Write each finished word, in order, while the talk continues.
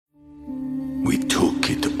We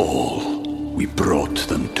took it all. We brought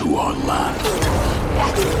them to our land.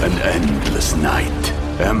 An endless night,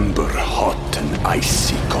 ember hot and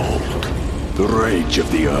icy cold. The rage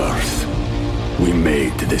of the earth. We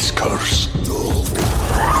made this curse.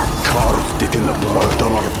 Carved it in the blood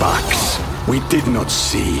on our backs. We did not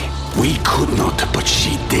see. We could not, but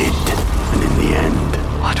she did. And in the end...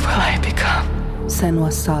 What will I become?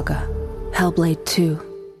 Senua's Saga. Hellblade 2.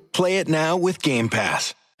 Play it now with Game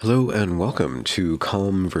Pass. Hello and welcome to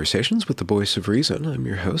Conversations with the Voice of Reason. I'm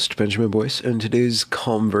your host, Benjamin Boyce, and today's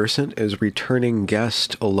conversant is returning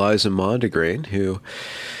guest Eliza Mondegreen, who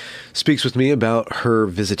speaks with me about her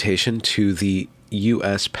visitation to the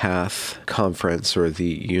U.S. PATH conference, or the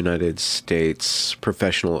United States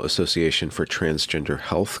Professional Association for Transgender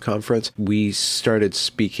Health conference. We started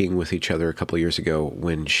speaking with each other a couple of years ago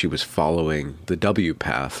when she was following the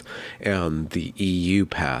WPATH and the EU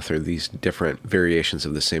PATH, or these different variations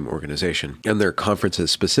of the same organization, and their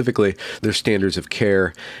conferences, specifically their standards of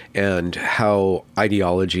care and how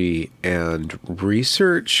ideology and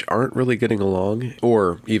research aren't really getting along,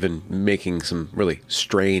 or even making some really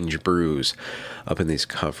strange brews up in these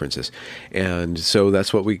conferences. And so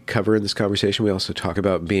that's what we cover in this conversation. We also talk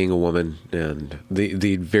about being a woman and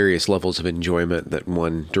the various levels of enjoyment that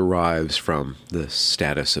one derives from the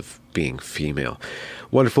status of being female.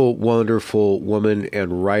 Wonderful, wonderful woman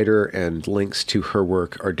and writer, and links to her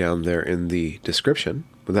work are down there in the description.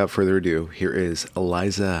 Without further ado, here is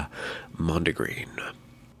Eliza Mondegreen.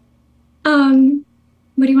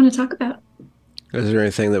 What do you want to talk about? Is there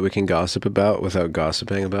anything that we can gossip about without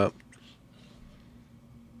gossiping about?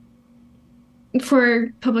 For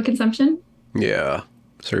public consumption? Yeah.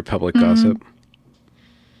 Sorry, public gossip.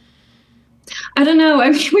 I don't know.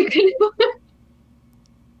 I mean, we could...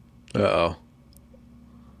 Uh-oh.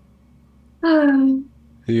 Do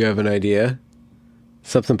You have an idea?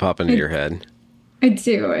 Something pop into your head. I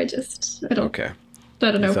do. I don't... Okay.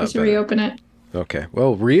 I don't know if we should reopen it. Okay.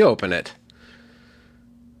 Well, reopen it.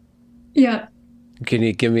 Yeah. Can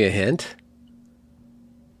you give me a hint?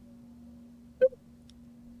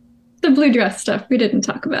 The blue dress stuff. We didn't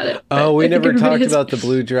talk about it. Oh, we never talked about the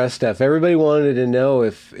blue dress stuff. Everybody wanted to know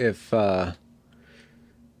if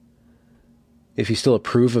you still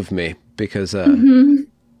approve of me because of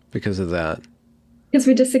that. Because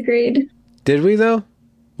we disagreed. Did we though?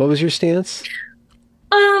 What was your stance?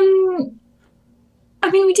 I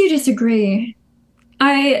mean, we do disagree.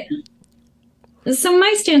 So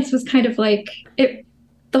my stance was kind of like it.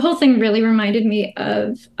 The whole thing really reminded me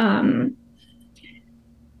of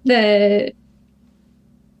the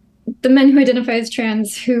men who identify as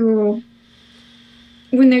trans, who,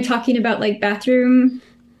 when they're talking about like bathroom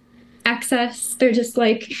access, they're just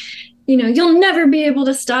like, you know, you'll never be able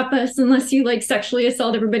to stop us unless you like sexually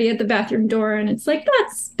assault everybody at the bathroom door. And it's like,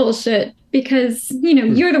 that's bullshit, because, you know,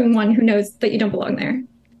 you're the one who knows that you don't belong there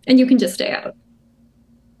and you can just stay out.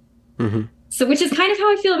 Mm-hmm. So, which is kind of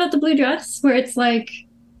how I feel about the blue dress, where it's like,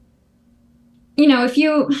 you know,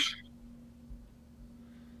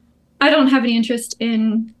 I don't have any interest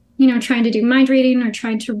in, you know, trying to do mind reading or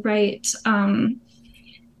trying to write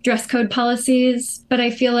dress code policies, but I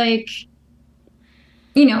feel like,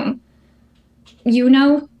 you know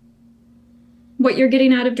what you're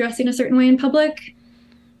getting out of dressing a certain way in public,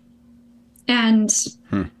 and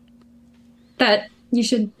that you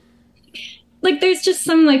should, like, there's just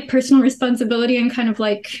some like personal responsibility and kind of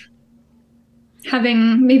like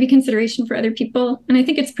having maybe consideration for other people. And I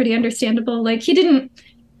think it's pretty understandable. Like, he didn't,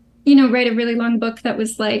 you know, write a really long book that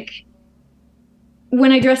was like,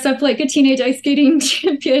 when I dress up like a teenage ice skating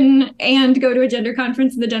champion and go to a gender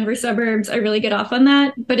conference in the Denver suburbs, I really get off on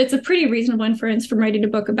that. But it's a pretty reasonable inference from writing a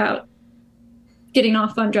book about getting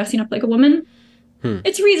off on dressing up like a woman.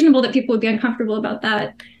 It's reasonable that people would be uncomfortable about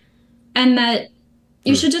that, and that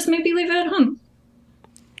you should just maybe leave it at home.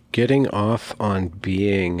 Getting off on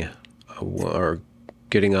being or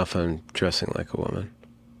getting off on dressing like a woman.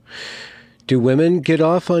 Do women get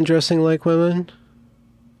off on dressing like women?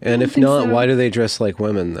 And if not, why do they dress like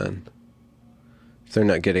women then? If they're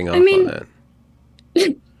not getting off on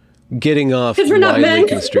that. Getting off widely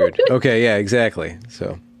construed. Okay, yeah, exactly.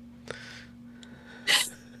 So.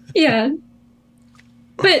 Yeah.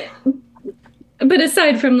 But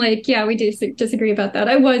aside from like, yeah, we do disagree about that.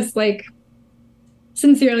 I was like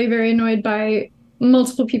sincerely very annoyed by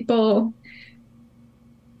multiple people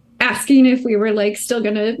asking if we were like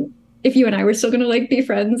if you and I were still gonna like be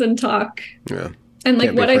friends and talk. Yeah. And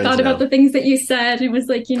like what I thought about the things that you said. And it was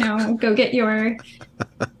like, you know, go get your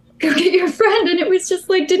friend. And it was just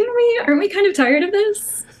like, aren't we kind of tired of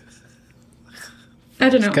this? I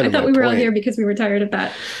don't know. I thought we were all here because we were tired of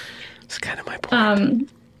that. It's kind of my point.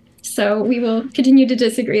 So we will continue to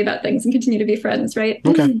disagree about things and continue to be friends, right?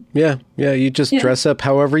 Okay. Yeah. You just dress up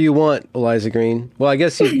however you want, Eliza Green. Well, I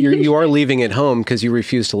guess you are leaving it home because you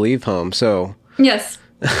refuse to leave home. So yes.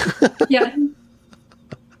 Yeah.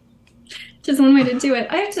 Just one way to do it.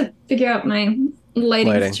 I have to figure out my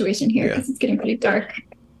lighting situation here because it's getting pretty dark.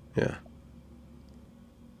 Yeah.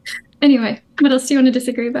 Anyway, what else do you want to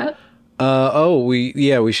disagree about?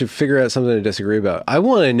 We should figure out something to disagree about. I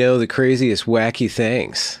want to know the craziest wacky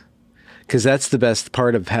things. Because that's the best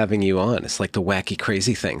part of having you on. It's like the wacky,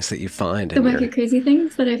 crazy things that you find. The wacky, crazy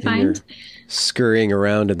things that I find. Scurrying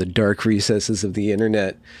around in the dark recesses of the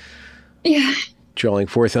internet. Yeah. Drawing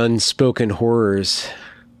forth unspoken horrors.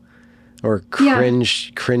 Or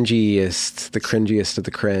cringiest, the cringiest of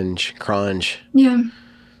the cringe. Cronge. Yeah.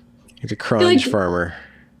 You're the cronge farmer.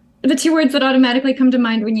 The two words that automatically come to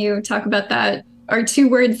mind when you talk about that are two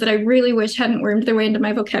words that I really wish hadn't wormed their way into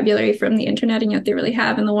my vocabulary from the internet, and yet they really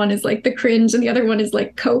have. And the one is like the cringe, and the other one is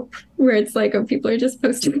like cope, where it's like, oh, people are just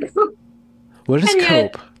posting cope. What is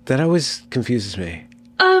cope? That always confuses me.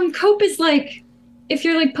 Cope is like, if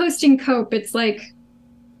you're like posting cope, it's like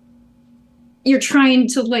you're trying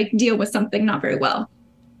to like deal with something not very well.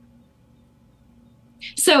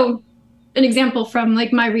 So an example from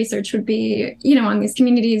like my research would be, on these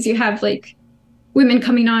communities, you have like women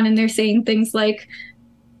coming on and they're saying things like,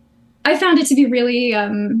 I found it to be really, I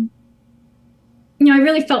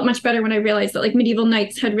really felt much better when I realized that like medieval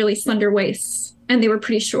knights had really slender waists and they were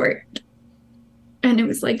pretty short. And it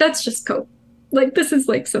was like, that's just cope. Like, this is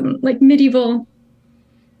like some like medieval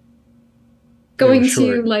going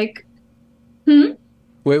to like,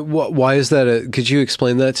 Wait, why is that? Could you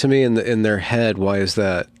explain that to me in their head? Why is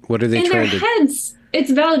that? What are they trying to? In their heads,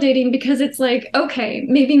 it's validating because it's like, okay,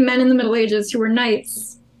 maybe men in the Middle Ages who were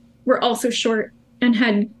knights were also short and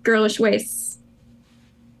had girlish waists,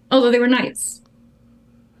 although they were knights.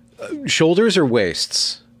 Shoulders or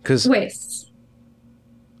waists? Waists.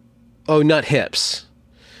 Oh, not hips,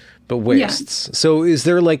 but waists. Yeah. So is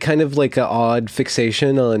there like kind of like an odd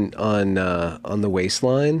fixation on the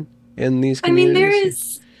waistline in these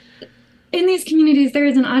communities? In these communities, there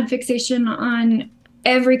is an odd fixation on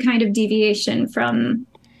every kind of deviation from,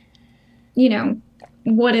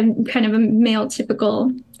 what a kind of a male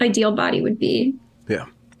typical ideal body would be. Yeah.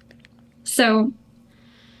 So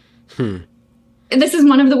this is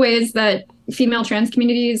one of the ways that female trans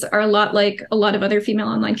communities are a lot like a lot of other female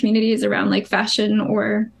online communities around like fashion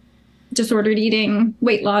or disordered eating,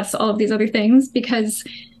 weight loss, all of these other things, because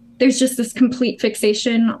there's just this complete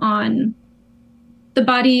fixation on the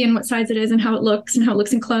body and what size it is and how it looks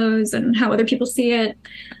in clothes and how other people see it.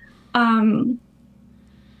 And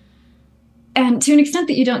to an extent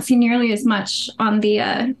that you don't see nearly as much on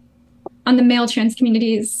the male trans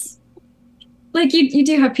communities. Like you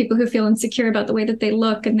do have people who feel insecure about the way that they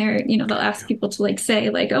look, and they'll ask people to like say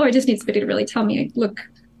like, oh, I just need somebody to really tell me I look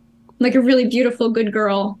like a really beautiful, good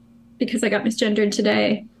girl because I got misgendered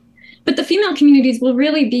today. But the female communities will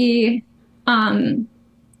really be,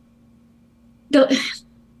 they'll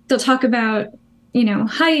talk about,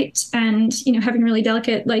 height and, having really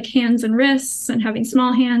delicate like hands and wrists and having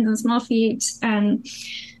small hands and small feet and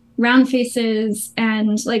round faces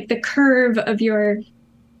and like the curve of your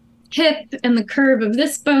hip and the curve of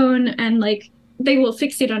this bone. And like, they will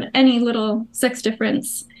fixate on any little sex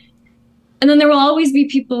difference. And then there will always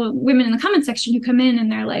be women in the comment section who come in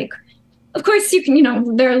and they're like, of course you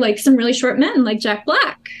can, there are like some really short men like Jack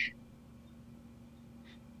Black.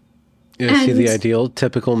 Is he the ideal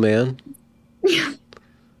typical man? Yeah.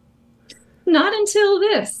 Not until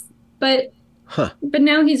this, but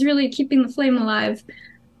now he's really keeping the flame alive.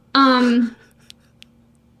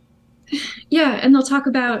 Yeah, and they'll talk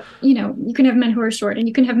about, you can have men who are short and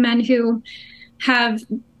you can have men who have,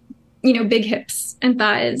 big hips and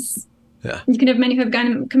thighs. Yeah. You can have men who have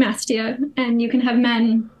gynecomastia, and you can have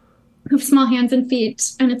men who have small hands and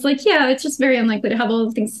feet. And it's like, yeah, it's just very unlikely to have all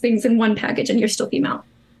of these things in one package and you're still female.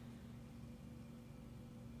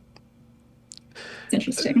 It's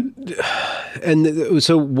interesting. And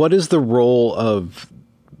so what is the role of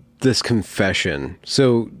this confession?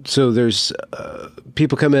 So there's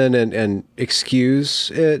people come in and excuse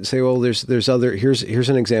it, say, well, there's other, here's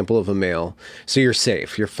an example of a male. So you're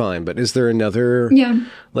safe, you're fine. But is there another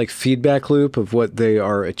like feedback loop of what they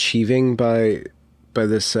are achieving by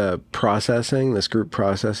this processing, this group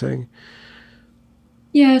processing?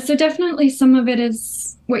 Yeah, so definitely some of it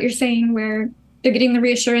is what you're saying, where they're getting the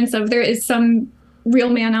reassurance of there is some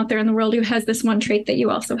real man out there in the world who has this one trait that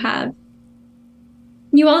you also have.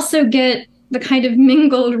 You also get the kind of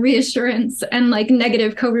mingled reassurance and like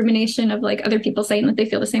negative co-rumination of like other people saying that they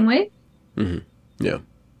feel the same way. Mm-hmm. Yeah.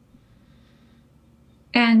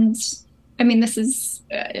 And I mean, this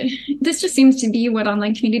just seems to be what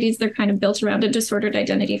online communities they're kind of built around a disordered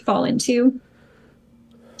identity fall into,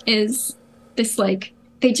 is this, like,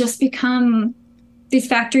 they just become these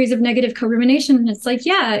factories of negative co-rumination. And it's like,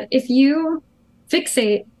 yeah, if you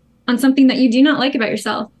fixate on something that you do not like about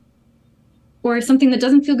yourself, or something that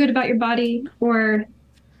doesn't feel good about your body, or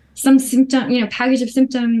some symptom, package of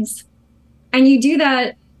symptoms, and you do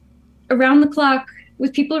that around the clock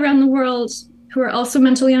with people around the world who are also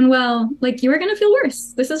mentally unwell, like, you are going to feel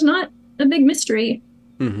worse. This is not a big mystery.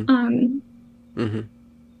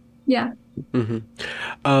 Yeah.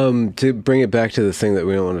 To bring it back to the thing that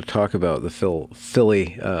we don't want to talk about, the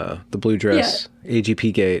Philly, the blue dress,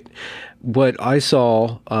 AGP gate. What I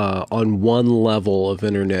saw on one level of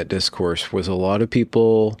internet discourse was a lot of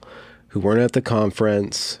people who weren't at the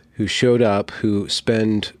conference, who showed up, who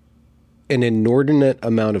spend an inordinate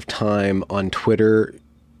amount of time on Twitter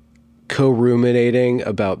co-ruminating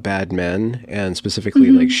about bad men, and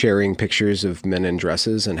specifically like sharing pictures of men in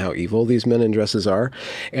dresses and how evil these men in dresses are,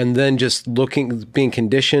 and then just being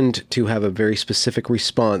conditioned to have a very specific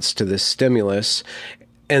response to this stimulus,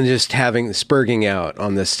 and just spurging out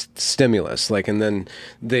on this stimulus, like, and then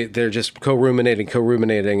they're just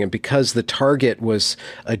co-ruminating, and because the target was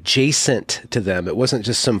adjacent to them, it wasn't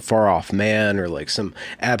just some far off man or like some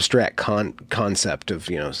abstract concept of,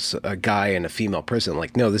 a guy in a female prison.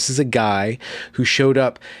 Like, no, this is a guy who showed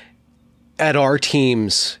up at our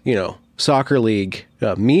team's, soccer league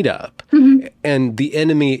meetup, and the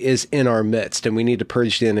enemy is in our midst, and we need to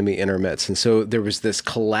purge the enemy in our midst. And so there was this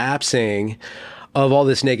collapsing of all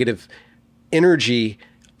this negative energy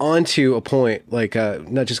onto a point, like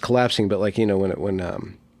not just collapsing, but like, when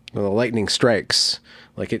the lightning strikes,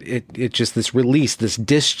 like it just, this release, this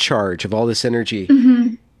discharge of all this energy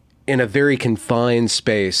in a very confined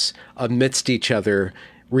space amidst each other,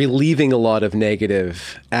 relieving a lot of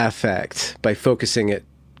negative affect by focusing it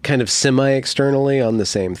kind of semi-externally on the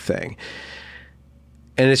same thing.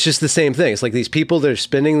 And it's just the same thing. It's like these people that are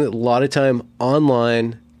spending a lot of time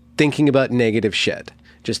online thinking about negative shit,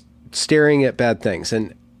 just staring at bad things.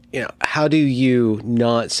 And, how do you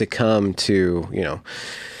not succumb to,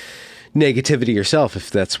 negativity yourself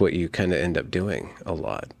if that's what you kind of end up doing a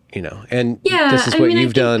lot, And this is what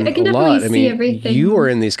you've done a lot. I mean, you are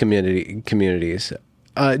in these communities.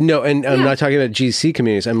 No, and I'm not talking about GC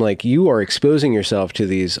communities. I'm like, you are exposing yourself to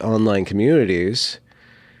these online communities.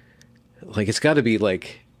 Like, it's got to be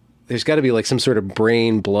like, there's got to be like some sort of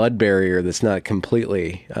brain-blood barrier that's not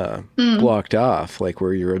completely blocked off, like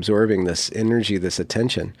where you're absorbing this energy, this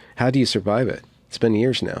attention. How do you survive it? It's been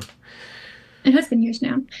years now. It has been years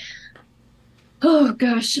now. Oh,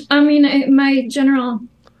 gosh. I mean, my general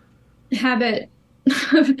habit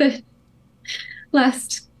of the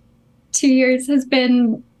last 2 years has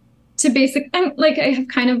been to I have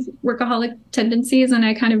kind of workaholic tendencies, and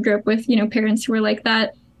I kind of grew up with, parents who were like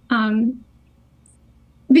that.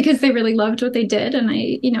 Because they really loved what they did, and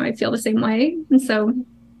I feel the same way. And so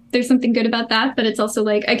there's something good about that, but it's also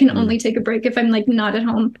like, I can only take a break if I'm like not at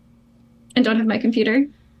home and don't have my computer.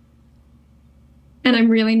 And I'm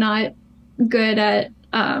really not good at,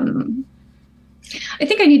 I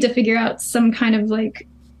think I need to figure out some kind of like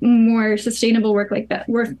more sustainable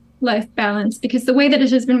work-life balance, because the way that it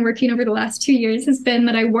has been working over the last 2 years has been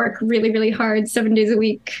that I work really, really hard 7 days a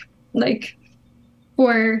week, like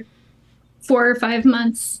for 4 or 5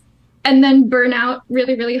 months, and then burn out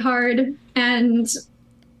really, really hard and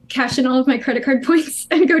cash in all of my credit card points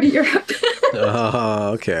and go to Europe.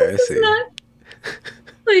 Oh, okay. I see.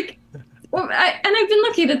 I've been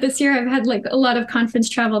lucky that this year I've had like a lot of conference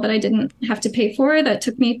travel that I didn't have to pay for, that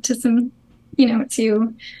took me to some,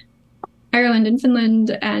 to Ireland and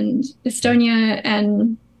Finland and Estonia,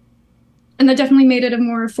 and that definitely made it a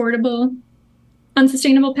more affordable,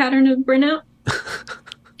 unsustainable pattern of burnout.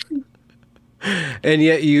 And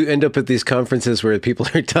yet you end up at these conferences where people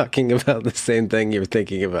are talking about the same thing you're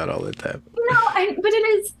thinking about all the time. No, but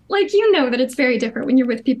it is like, that it's very different when you're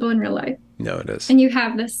with people in real life. No, it is. And you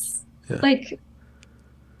have this, like,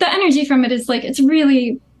 the energy from it is like, it's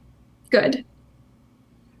really good.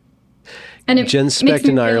 And Gen Spect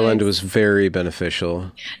in Ireland was very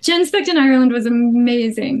beneficial. Gen Spect in Ireland was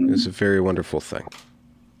amazing. It was a very wonderful thing.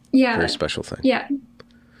 Yeah. Very special thing. Yeah.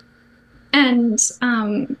 And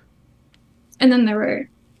then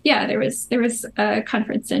there was a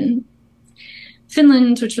conference in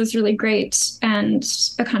Finland, which was really great, and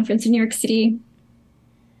a conference in New York City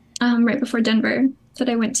right before Denver that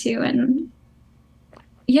I went to. And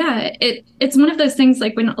it's one of those things,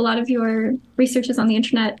 like when a lot of your research is on the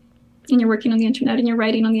internet and you're working on the internet and you're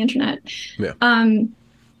writing on the internet,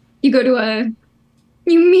 you go to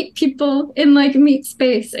you meet people in like meet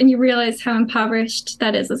space and you realize how impoverished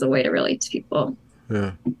that is as a way to relate to people.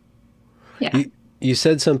 Yeah. Yeah. You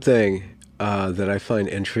said something that I find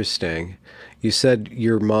interesting. You said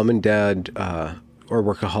your mom and dad are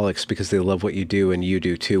workaholics because they love what you do, and you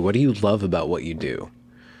do too. What do you love about what you do?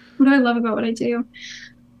 What do I love about what I do?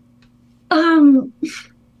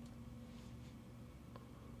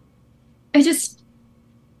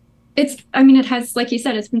 It has, like you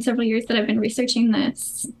said, it's been several years that I've been researching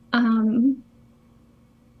this.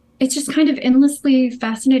 It's just kind of endlessly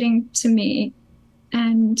fascinating to me.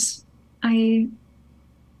 And I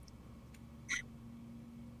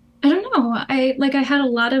don't know. I had a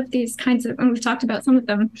lot of these kinds of, and we've talked about some of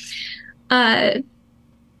them,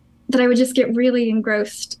 that I would just get really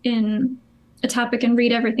engrossed in a topic and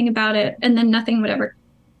read everything about it, and then nothing would ever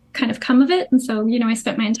kind of come of it. And so, I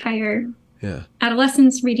spent my entire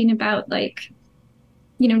adolescence reading about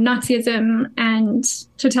Nazism and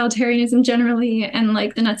totalitarianism generally, and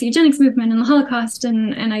like the Nazi eugenics movement and the Holocaust.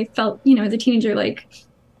 And I felt, as a teenager, like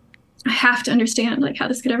I have to understand like how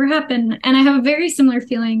this could ever happen. And I have a very similar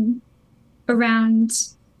feeling around,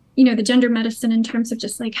 the gender medicine in terms of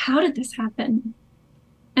just like, how did this happen?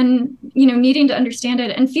 And, needing to understand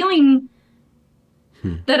it and feeling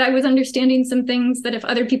that I was understanding some things that if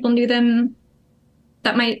other people knew them,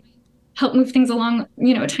 that might help move things along,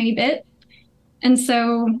 a tiny bit. And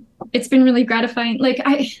so it's been really gratifying. Like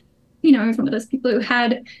I was one of those people who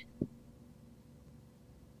had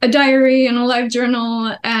a diary and a live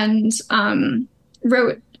journal and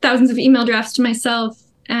wrote thousands of email drafts to myself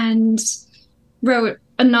and wrote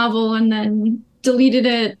a novel and then deleted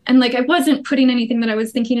it. And like, I wasn't putting anything that I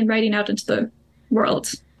was thinking and writing out into the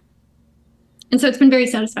world. And so it's been very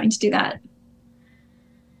satisfying to do that.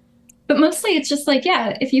 But mostly it's just like,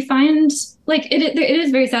 yeah, if you find like it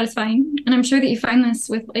is very satisfying. And I'm sure that you find this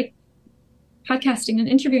with like podcasting and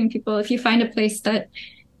interviewing people. If you find a place that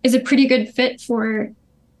is a pretty good fit for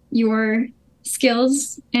your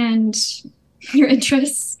skills and your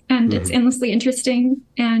interests, and it's endlessly interesting,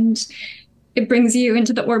 and it brings you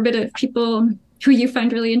into the orbit of people who you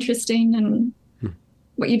find really interesting, and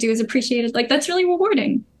what you do is appreciated. Like that's really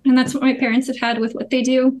rewarding. And that's what my parents have had with what they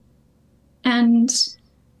do. And,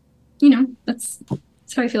 that's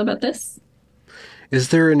how I feel about this. Is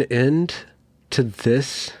there an end to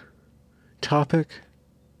this topic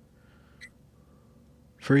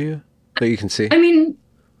for you that you can see? I mean,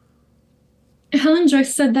 Helen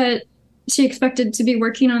Joyce said that she expected to be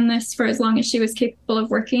working on this for as long as she was capable of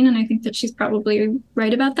working. And I think that she's probably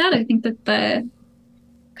right about that. I think that the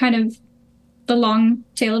kind of the long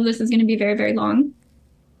tail of this is going to be very, very long.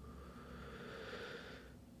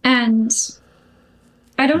 And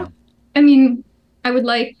I would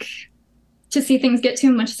like to see things get to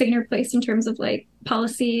a much saner place in terms of like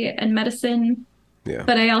policy and medicine. Yeah.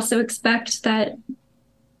 But I also expect that,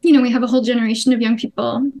 we have a whole generation of young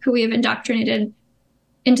people who we have indoctrinated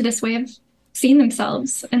into this way of seeing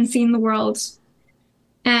themselves and seeing the world.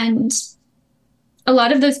 And a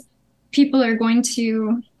lot of those people are going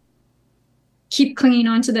to keep clinging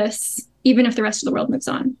on to this, even if the rest of the world moves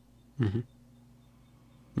on. Mm-hmm.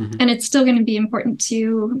 Mm-hmm. And it's still going to be important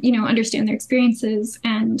to, understand their experiences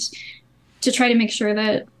and to try to make sure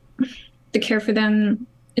that the care for them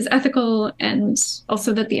is ethical, and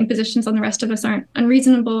also that the impositions on the rest of us aren't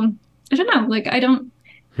unreasonable. I don't know. Like, I don't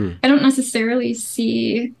necessarily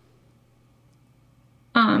see,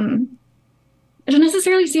 how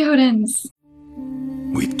it ends.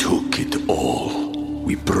 We took it all.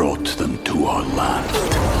 We brought them to our land.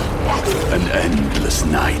 An endless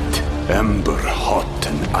night, ember hot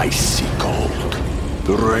and icy cold.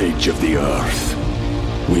 The rage of the earth.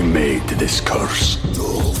 We made this curse.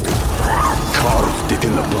 Carved it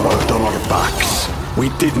in the blood on our backs. We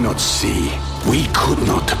did not see. We could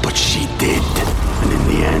not, but she did. And in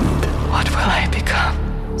the end... What will I become?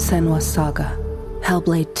 Senua's Saga.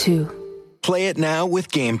 Hellblade 2. Play it now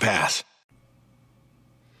with Game Pass.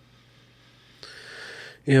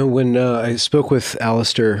 When I spoke with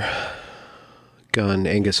Alistair Gunn,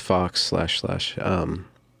 Angus Fox /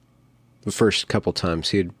 the first couple times,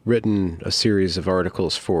 he had written a series of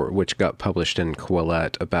articles for which got published in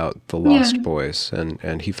Quillette about the Lost Boys,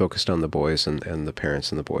 and he focused on the boys and the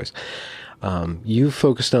parents and the boys. You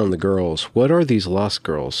focused on the girls. What are these lost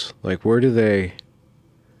girls? Like, where do they...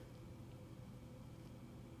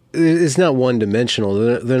 It's not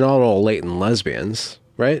one-dimensional. They're not all latent lesbians,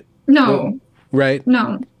 right? No. Well, right?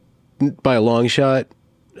 No. By a long shot.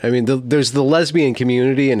 I mean, there's the lesbian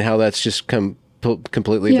community and how that's just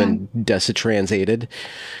completely been desatransated.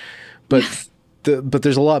 But but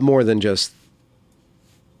there's a lot more than just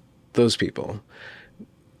those people.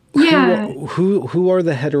 Yeah. Who are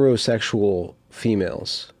the heterosexual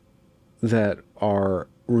females that are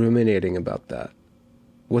ruminating about that?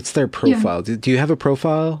 What's their profile? Yeah. Do you have a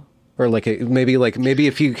profile? Or maybe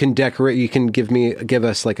if you can decorate, you can give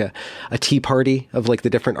us like a tea party of like the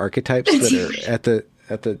different archetypes that are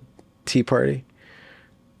at the tea party.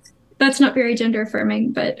 That's not very gender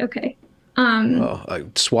affirming, but okay.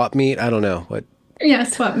 Swap meet? I don't know what. Yeah,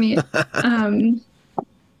 swap meet.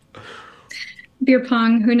 Beer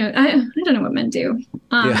pong. Who knows? I don't know what men do.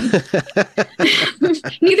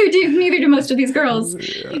 Neither do most of these girls.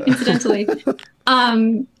 Incidentally,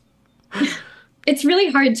 it's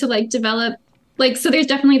really hard to like develop. Like, so there's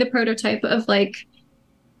definitely the prototype of like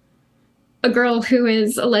a girl who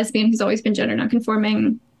is a lesbian who's always been gender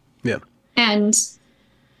nonconforming. Yeah. And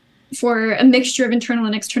for a mixture of internal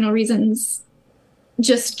and external reasons,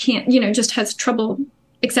 just can't, just has trouble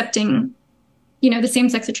accepting, the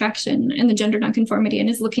same-sex attraction and the gender nonconformity, and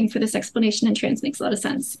is looking for this explanation, and trans makes a lot of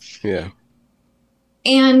sense. Yeah.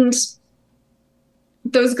 And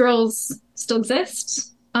those girls still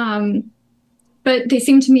exist, but they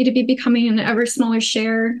seem to me to be becoming an ever smaller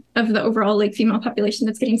share of the overall like female population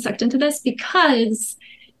that's getting sucked into this, because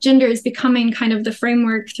gender is becoming kind of the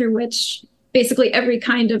framework through which basically every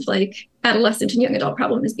kind of like adolescent and young adult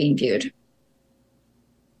problem is being viewed.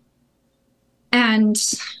 And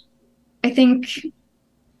I think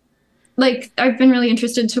like I've been really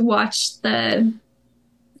interested to watch the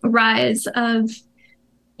rise of,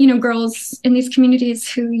 girls in these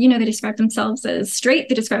communities who, they describe themselves as straight,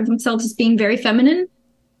 they describe themselves as being very feminine,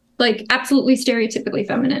 like absolutely stereotypically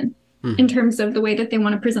feminine in terms of the way that they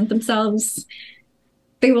want to present themselves.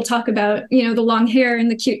 They will talk about, the long hair and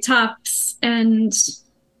the cute tops and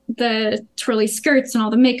the twirly skirts and all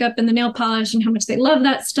the makeup and the nail polish and how much they love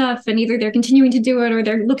that stuff. And either they're continuing to do it or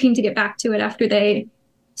they're looking to get back to it after they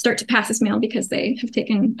start to pass as male because they have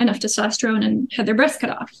taken enough testosterone and had their breasts cut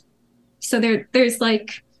off. So there is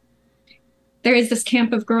this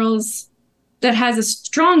camp of girls that has a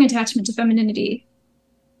strong attachment to femininity,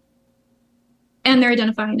 and they're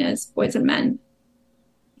identifying as boys and men.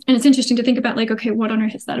 And it's interesting to think about like, okay, what on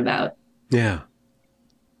earth is that about? Yeah.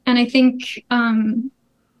 And I think,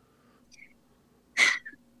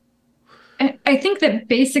 I think that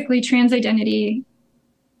basically trans identity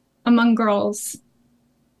among girls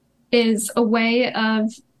is a way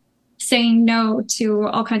of saying no to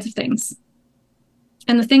all kinds of things.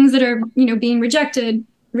 And the things that are, being rejected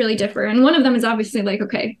really differ. And one of them is obviously like,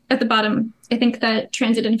 okay, at the bottom, I think that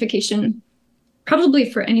trans identification,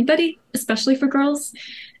 probably for anybody, especially for girls,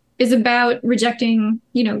 is about rejecting,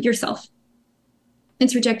 yourself.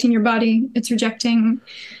 It's rejecting your body. It's rejecting,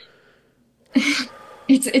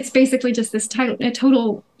 it's basically just this a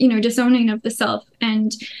total, disowning of the self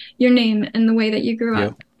and your name and the way that you grew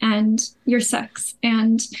up and your sex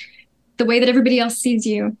and the way that everybody else sees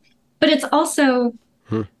you. But it's also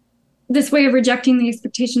this way of rejecting the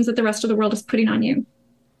expectations that the rest of the world is putting on you,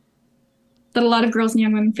 that a lot of girls and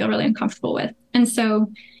young women feel really uncomfortable with. And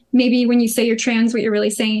so maybe when you say you're trans, what you're really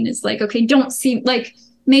saying is like, okay, don't seem like,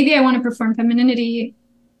 maybe I want to perform femininity,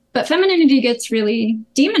 but femininity gets really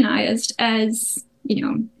demonized as,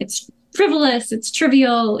 it's frivolous, it's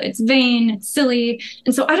trivial, it's vain, it's silly.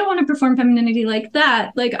 And so I don't want to perform femininity like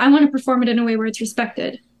that. Like I want to perform it in a way where it's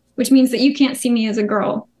respected, which means that you can't see me as a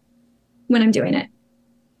girl when I'm doing it.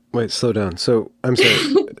 Wait, slow down. So I'm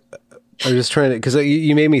sorry. I'm just trying to, because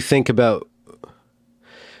you made me think about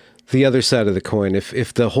the other side of the coin.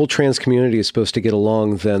 If the whole trans community is supposed to get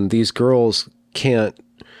along, then these girls can't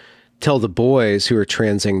tell the boys who are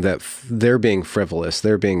transing that they're being frivolous,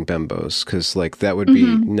 they're being bimbos, because like that would be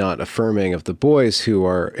not affirming of the boys who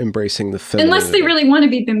are embracing the femininity. Unless they really want to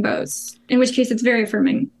be bimbos, in which case it's very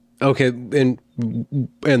affirming. Okay, and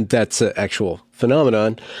that's an actual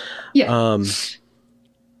phenomenon. Yeah.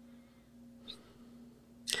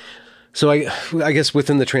 So I guess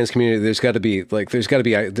within the trans community, there's got to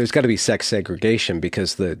be sex segregation,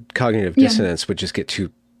 because the cognitive dissonance would just get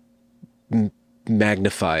too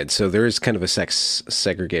magnified. So there is kind of a sex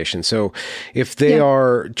segregation. So if they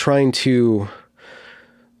are trying to,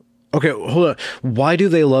 okay, hold on. Why do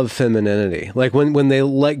they love femininity? Like when they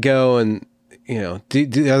let go and, are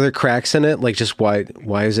there cracks in it? Like just why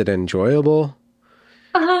is it enjoyable?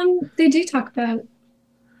 They do talk about,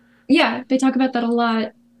 they talk about that a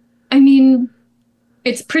lot. I mean,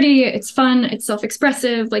 it's pretty, it's fun, it's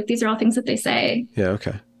self-expressive. Like, these are all things that they say. Yeah,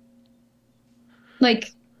 okay.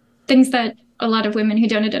 Like, things that a lot of women who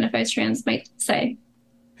don't identify as trans might say.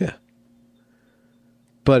 Yeah.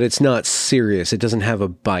 But it's not serious. It doesn't have a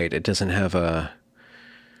bite. It doesn't have a...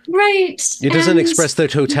 Right. It doesn't express the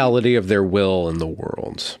totality of their will in the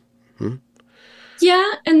world.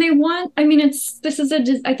 Yeah, and they want, I mean, I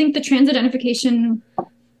think the trans identification,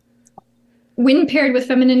 when paired with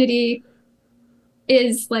femininity,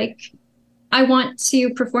 is like, I want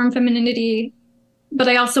to perform femininity, but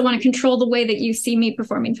I also want to control the way that you see me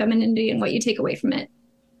performing femininity and what you take away from it.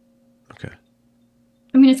 Okay.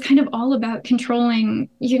 I mean, it's kind of all about controlling,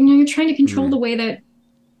 you're trying to control the way that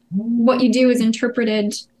what you do is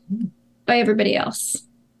interpreted by everybody else.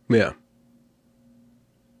 Yeah.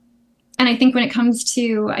 And I think when it comes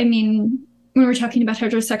to, I mean, when we're talking about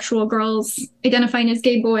heterosexual girls identifying as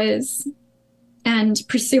gay boys and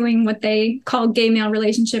pursuing what they call gay male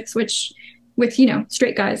relationships, which with,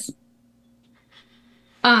 straight guys,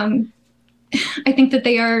 I think that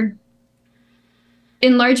they are,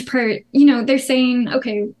 in large part, they're saying,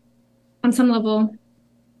 okay, on some level,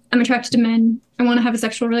 I'm attracted to men. I want to have a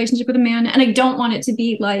sexual relationship with a man. And I don't want it to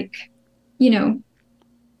be like,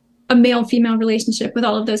 a male-female relationship with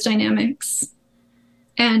all of those dynamics.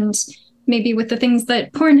 And maybe with the things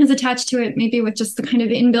that porn has attached to it, maybe with just the kind of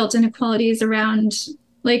inbuilt inequalities around,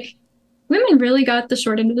 like, women really got the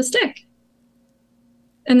short end of the stick.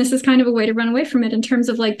 And this is kind of a way to run away from it in terms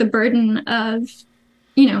of, like, the burden of,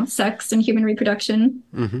 sex and human reproduction.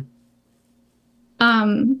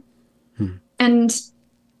 And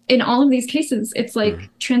in all of these cases, it's like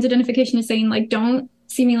trans identification is saying, like, don't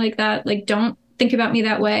see me like that. Like, don't think about me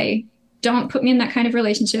that way. Don't put me in that kind of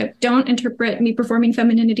relationship. Don't interpret me performing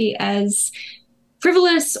femininity as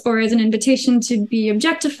frivolous or as an invitation to be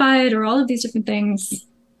objectified or all of these different things.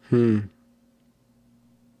 That's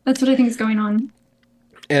what I think is going on.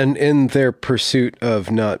 And in their pursuit of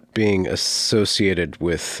not being associated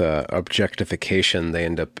with objectification, they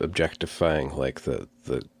end up objectifying like the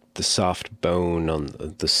soft bone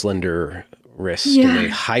on the slender wrist, and they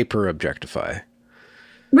hyper objectify.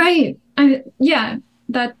 Right. Yeah,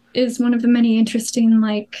 that is one of the many interesting,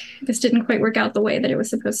 like, this didn't quite work out the way that it was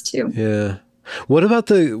supposed to. Yeah. What about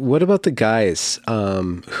the guys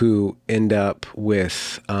who end up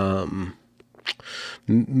with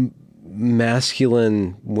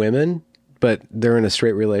masculine women, but they're in a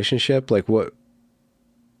straight relationship? Like, what?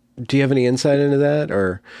 Do you have any insight into that?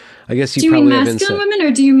 Or I guess you probably have insight. Do you mean masculine women,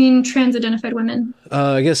 or do you mean trans-identified women?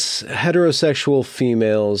 I guess heterosexual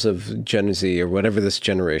females of Gen Z or whatever this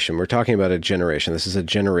generation. We're talking about a generation. This is a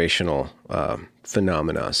generational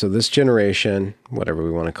phenomena. So this generation, whatever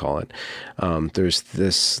we want to call it, there's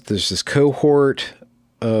this cohort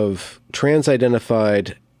of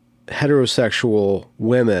trans-identified heterosexual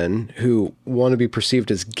women who want to be perceived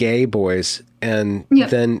as gay boys and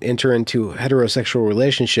then enter into heterosexual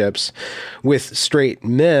relationships with straight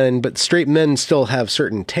men, but straight men still have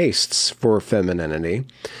certain tastes for femininity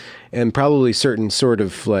and probably certain sort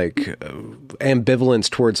of like ambivalence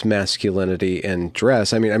towards masculinity and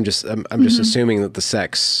dress. I mean, I'm just assuming that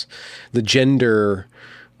the gender,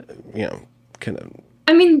 kind of,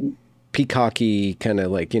 I mean, peacocky kind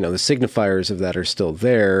of like, the signifiers of that are still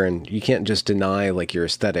there, and you can't just deny like your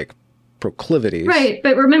aesthetic proclivities. Right,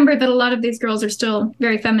 but remember that a lot of these girls are still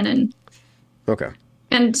very feminine. Okay.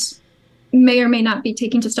 And may or may not be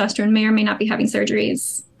taking testosterone, may or may not be having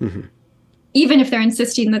surgeries. Even if they're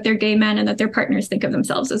insisting that they're gay men and that their partners think of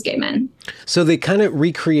themselves as gay men. So they kind of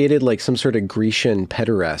recreated like some sort of Grecian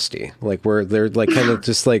pederasty, like where they're like kind of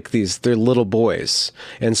just like they're little boys.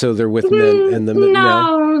 And so they're with men and the men.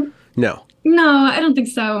 No, I don't think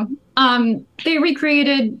so. They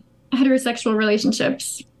recreated heterosexual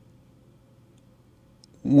relationships.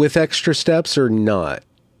 With extra steps or not?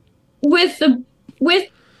 With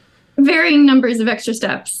varying numbers of extra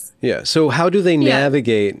steps. Yeah. So how do they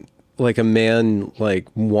navigate like a man like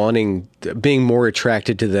being more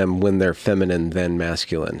attracted to them when they're feminine than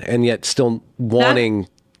masculine, and yet still wanting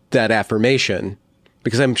that affirmation?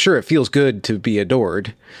 Because I'm sure it feels good to be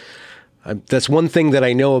adored. That's one thing that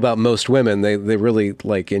I know about most women. They really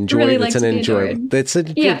like enjoy. Really it's an enjoyable. It's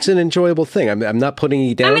an enjoyable thing. I'm not putting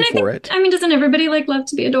you down for it. I mean, doesn't everybody like love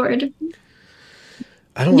to be adored?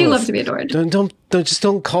 I don't. You love to be adored.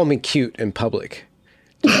 Don't call me cute in public.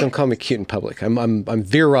 Just don't call me cute in public. I'm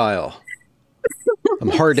virile. I'm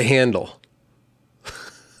hard to handle.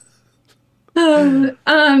 I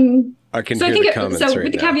can hear the comments right now. So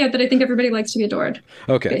with the caveat that I think everybody likes to be adored.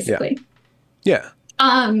 Okay. Basically. Yeah.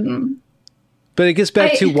 But it gets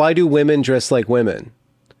back to, why do women dress like women?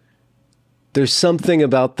 There's something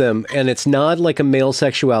about them, and it's not like a male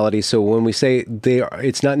sexuality. So when we say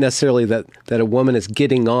it's not necessarily that a woman is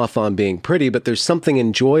getting off on being pretty, but there's something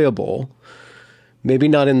enjoyable. Maybe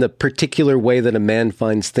not in the particular way that a man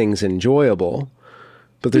finds things enjoyable,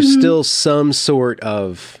 but there's still some sort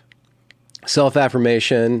of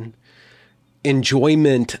self-affirmation,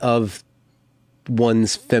 enjoyment of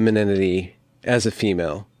one's femininity as a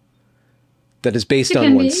female that is based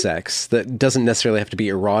on one's sex, that doesn't necessarily have to be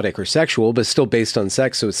erotic or sexual, but still based on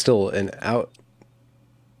sex, so it's still an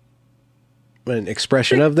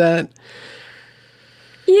expression of that?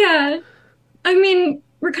 Yeah. I mean,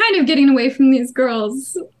 we're kind of getting away from these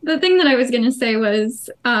girls. The thing that I was going to say was,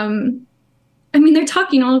 I mean, they're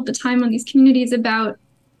talking all of the time on these communities about,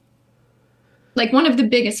 like, one of the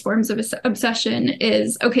biggest forms of obsession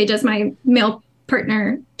is, okay, does my male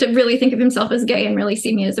partner to really think of himself as gay and really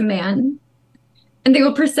see me as a man? And they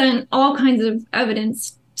will present all kinds of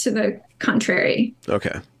evidence to the contrary.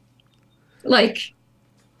 Okay. Like,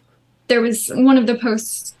 there was one of the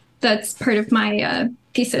posts that's part of my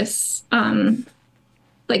thesis,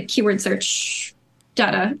 like keyword search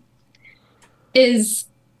data, it's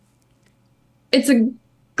a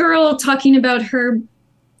girl talking about her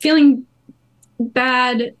feeling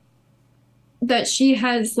bad that she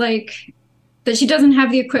has, like, that she doesn't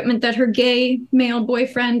have the equipment that her gay male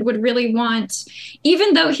boyfriend would really want,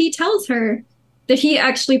 even though he tells her that he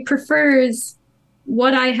actually prefers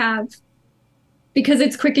what I have because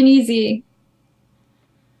it's quick and easy.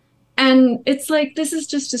 And it's like, this is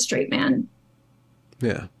just a straight man.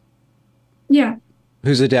 Yeah. Yeah.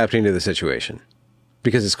 Who's adapting to the situation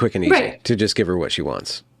because it's quick and easy to just give her what she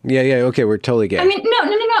wants. Yeah. Okay. We're totally gay. I mean, no.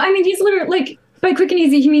 I mean, he's literally, like, by quick and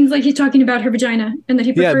easy, he means, like, he's talking about her vagina and that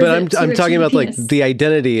he prefers but I'm talking about penis. Like the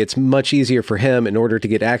identity. It's much easier for him in order to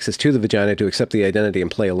get access to the vagina to accept the identity and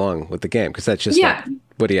play along with the game, because that's just like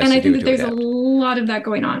what he has to do. And I think that there's a lot of that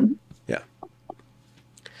going on. Yeah.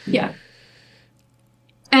 Yeah.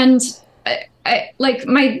 And I like,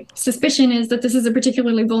 my suspicion is that this is a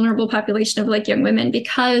particularly vulnerable population of, like, young women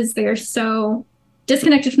because they are so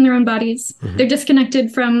disconnected from their own bodies. Mm-hmm. They're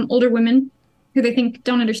disconnected from older women who they think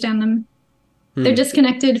don't understand them. They're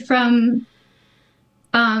disconnected from,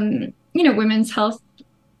 women's health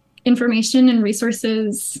information and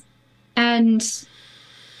resources, and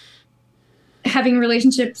having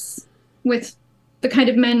relationships with the kind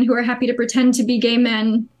of men who are happy to pretend to be gay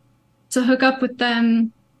men to hook up with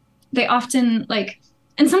them. They often, like,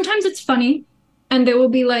 and sometimes it's funny, and they will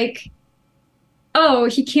be like, oh,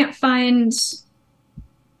 he can't find,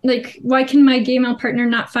 like, why can my gay male partner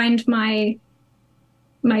not find my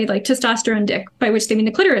like testosterone dick, by which they mean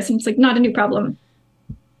the clitoris? And it's like, not a new problem.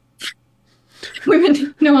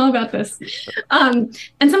 Women know all about this. And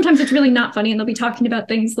sometimes it's really not funny, and they'll be talking about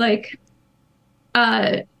things like,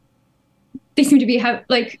 they seem to be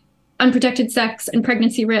like unprotected sex and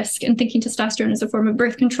pregnancy risk, and thinking testosterone is a form of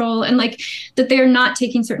birth control, and, like, that they are not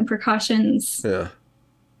taking certain precautions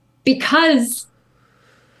because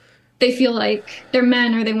they feel like they're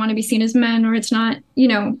men, or they want to be seen as men, or it's not,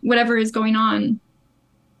 whatever is going on.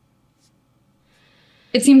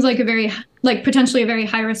 It seems like potentially a very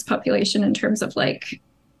high risk population in terms of, like,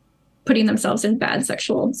 putting themselves in bad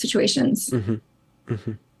sexual situations. Mm-hmm.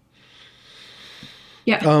 Mm-hmm.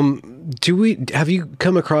 Yeah. Have you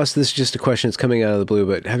come across this? Just a question that's coming out of the blue,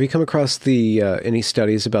 but have you come across any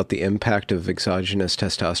studies about the impact of exogenous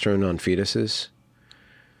testosterone on fetuses?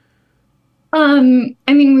 I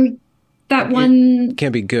mean, that one... It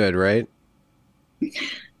can't be good, right?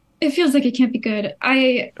 It feels like it can't be good.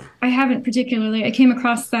 I haven't particularly. I came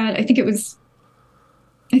across that. I think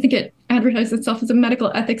it advertised itself as a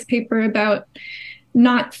medical ethics paper about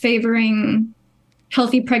not favoring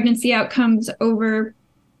healthy pregnancy outcomes over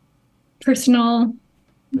personal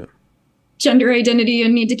gender identity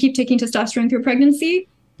and need to keep taking testosterone through pregnancy.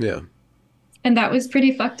 Yeah. And that was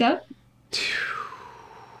pretty fucked up.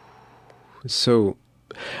 So,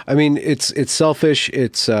 I mean, it's selfish,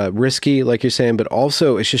 it's risky, like you're saying, but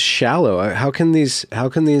also it's just shallow. How can these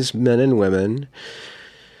men and women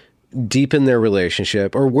deepen their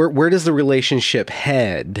relationship, or where does the relationship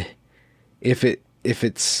head if it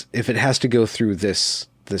has to go through this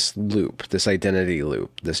loop, this identity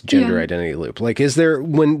loop, this gender identity loop? Like, is there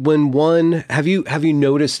have you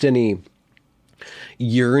noticed any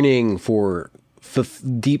yearning for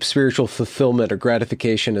deep spiritual fulfillment or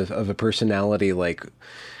gratification of a personality, like,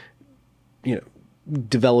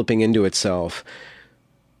 developing into itself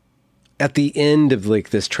at the end of, like,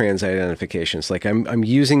 this trans identification? It's like, I'm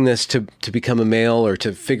using this to become a male, or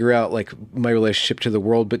to figure out, like, my relationship to the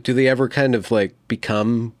world. But do they ever kind of, like,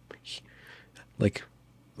 become, like,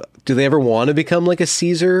 do they ever want to become like a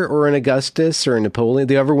Caesar or an Augustus or a Napoleon?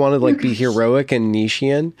 Do they ever want to, like, be heroic and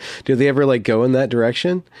Nietzschean? Do they ever, like, go in that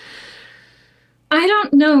direction? I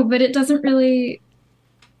don't know, but it doesn't really...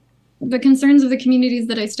 The concerns of the communities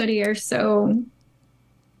that I study are so,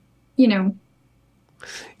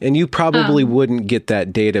 And you probably wouldn't get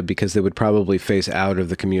that data because they would probably phase out of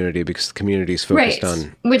the community because the community is focused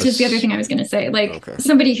on... Which is the other thing I was going to say. Like,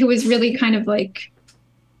 somebody who is really kind of like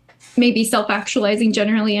maybe self-actualizing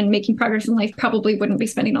generally and making progress in life probably wouldn't be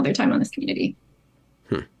spending all their time on this community.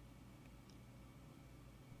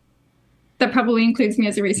 That probably includes me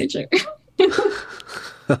as a researcher.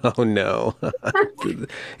 Oh no!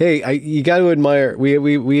 Hey, you got to admire.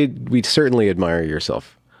 We certainly admire your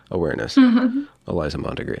self-awareness, Eliza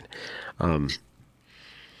Mondegreen.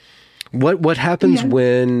 What happens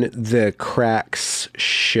when the cracks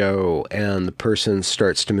show and the person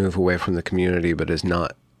starts to move away from the community, but is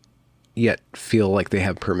not yet feel like they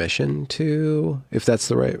have permission to, if that's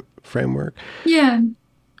the right framework? Yeah.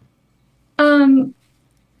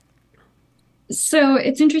 So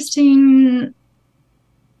it's interesting.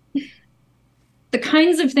 The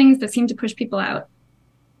kinds of things that seem to push people out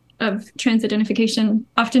of trans identification,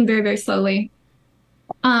 often very, very slowly.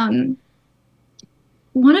 One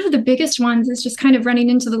of the biggest ones is just kind of running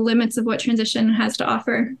into the limits of what transition has to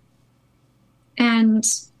offer and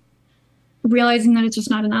realizing that it's just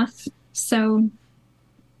not enough. So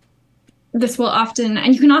this will often,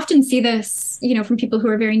 and you can often see this, you know, from people who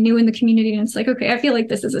are very new in the community. And it's like, okay, I feel like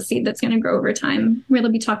this is a seed that's going to grow over time, where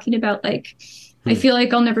they'll be talking about like, I feel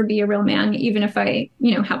like I'll never be a real man, even if I,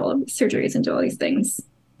 you know, have all of these surgeries and do all these things.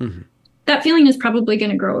 That feeling is probably going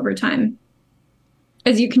to grow over time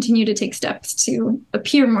as you continue to take steps to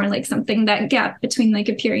appear more like something. That gap between like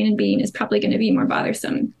appearing and being is probably going to be more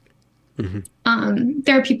bothersome. There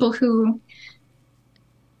are people who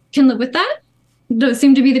can live with that. Those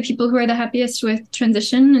seem to be the people who are the happiest with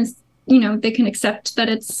transition, is, you know, they can accept that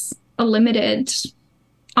it's a limited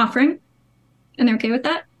offering and they're okay with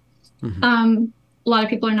that. A lot of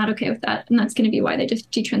people are not okay with that, and that's going to be why they just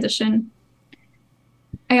detransition.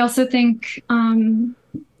 I also think, and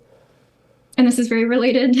this is very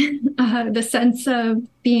related, the sense of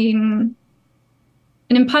being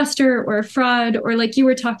an imposter or a fraud, or like you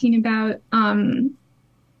were talking about,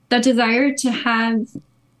 that desire to have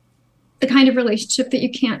the kind of relationship that you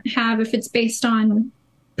can't have if it's based on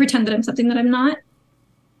pretend that I'm something that I'm not,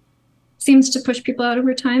 seems to push people out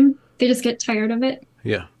over time. They just get tired of it.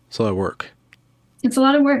 Yeah. It's a lot of work. It's a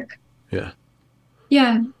lot of work. Yeah.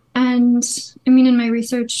 Yeah. And I mean, in my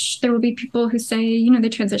research, there will be people who say, you know, they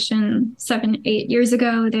transitioned 7, 8 years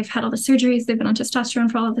ago. They've had all the surgeries. They've been on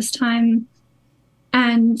testosterone for all of this time.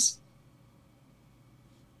 And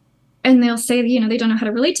they'll say, you know, they don't know how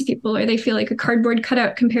to relate to people, or they feel like a cardboard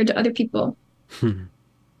cutout compared to other people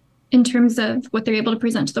in terms of what they're able to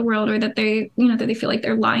present to the world, or that they, you know, that they feel like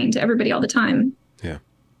they're lying to everybody all the time. Yeah.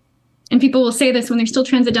 And people will say this when they're still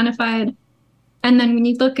trans-identified. And then when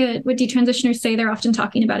you look at what detransitioners say, they're often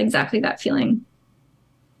talking about exactly that feeling.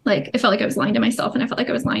 Like, I felt like I was lying to myself, and I felt like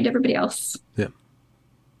I was lying to everybody else. Yeah.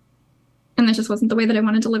 And that just wasn't the way that I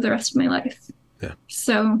wanted to live the rest of my life. Yeah.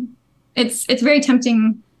 So it's very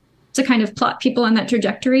tempting to kind of plot people on that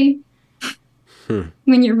trajectory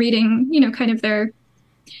when you're reading, you know, kind of their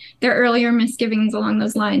earlier misgivings along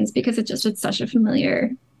those lines, because it's such a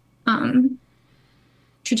familiar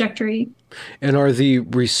trajectory. And are the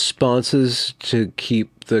responses to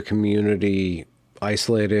keep the community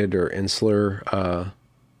isolated or insular?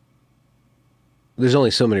 There's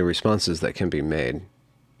only so many responses that can be made.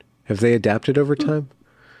 Have they adapted over time?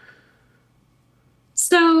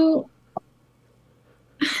 So,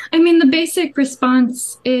 I mean, the basic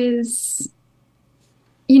response is,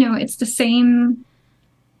 you know, it's the same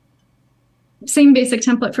basic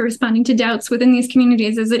template for responding to doubts within these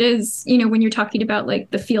communities as it is, you know, when you're talking about like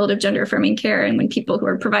the field of gender affirming care, and when people who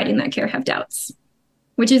are providing that care have doubts,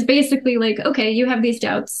 which is basically like, okay, you have these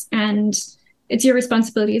doubts, and it's your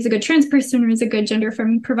responsibility as a good trans person or as a good gender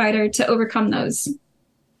affirming provider to overcome those.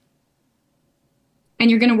 And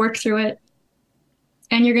you're going to work through it,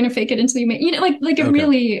 and you're going to fake it until you make, you know, like it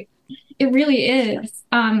really is.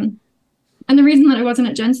 And the reason that I wasn't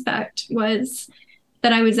at GenSpect was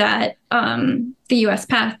that I was at the US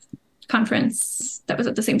Path conference that was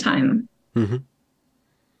at the same time.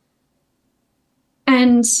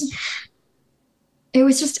 And it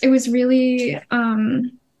was really,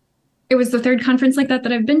 it was the third conference like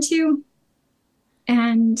that I've been to.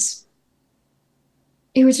 And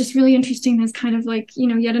it was just really interesting as kind of like, you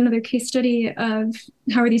know, yet another case study of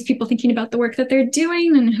how are these people thinking about the work that they're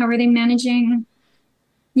doing, and how are they managing,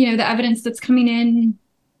 you know, the evidence that's coming in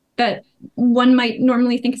that one might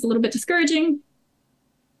normally think is a little bit discouraging.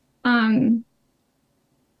 And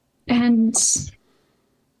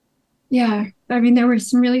yeah, I mean, there were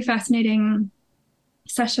some really fascinating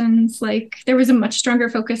sessions. Like, there was a much stronger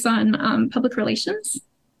focus on public relations.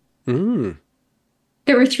 There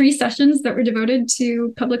there were 3 sessions that were devoted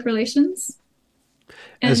to public relations.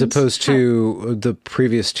 As opposed to the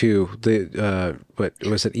previous 2, what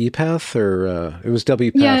was it, EPATH or it was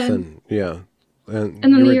WPATH? Yeah. And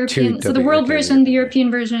then the European, so the world version, the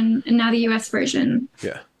European version, and now the US version.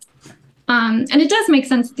 Yeah. And it does make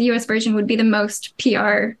sense that the US version would be the most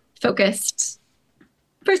PR focused.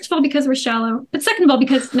 First of all, because we're shallow, but second of all,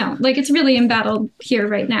 because it's really embattled here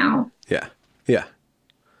right now. Yeah.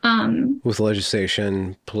 With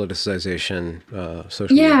legislation, politicization,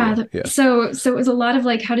 social media. Yeah. So it was a lot of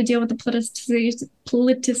like how to deal with the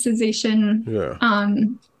politicization. Yeah.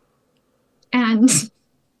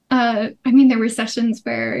 And there were sessions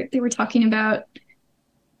where they were talking about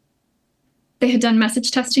they had done message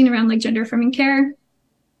testing around like gender affirming care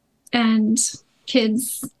and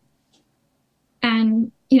kids,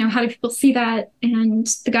 and how do people see that? And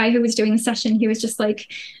the guy who was doing the session, he was just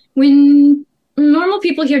like, when normal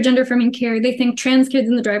people hear gender affirming care, they think trans kids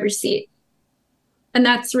in the driver's seat. And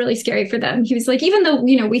that's really scary for them. He was like, even though,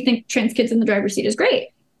 we think trans kids in the driver's seat is great,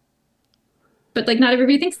 but like not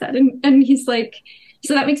everybody thinks that. And he's like,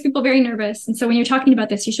 so that makes people very nervous. And so when you're talking about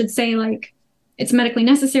this, you should say like, it's medically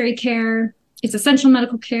necessary care, it's essential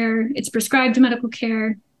medical care, it's prescribed medical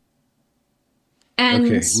care. And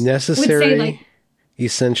necessary, would say, like,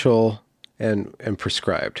 essential, and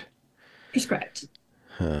prescribed. Prescribed.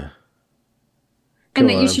 Huh. And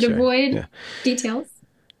that you should avoid details.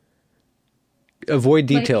 Avoid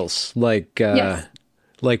details, yes.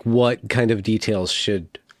 Like what kind of details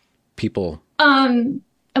should people?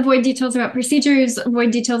 Avoid details about procedures.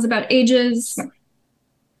 Avoid details about ages.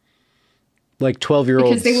 Like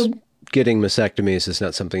 12-year-olds getting mastectomies is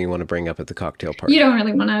not something you want to bring up at the cocktail party. You don't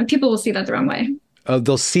really want to. People will see that the wrong way.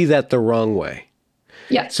 They'll see that the wrong way.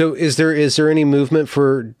 Yeah. So is there any movement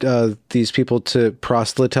for these people to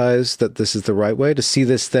proselytize that this is the right way to see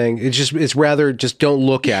this thing? It's rather just don't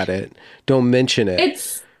look at it, don't mention it.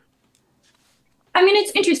 It's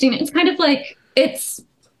interesting. It's kind of like it's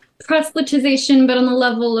proselytization, but on the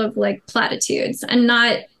level of like platitudes, and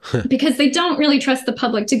not because they don't really trust the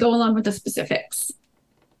public to go along with the specifics.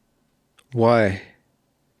 Why?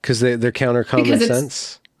 Because they're counter common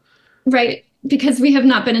sense, right? Because we have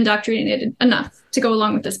not been indoctrinated enough to go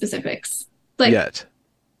along with the specifics. Like yet.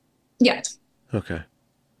 Okay.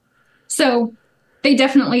 So they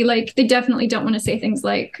definitely don't want to say things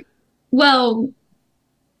like, well,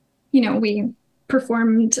 we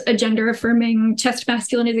performed a gender affirming chest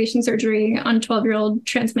masculinization surgery on a 12-year-old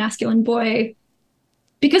trans masculine boy,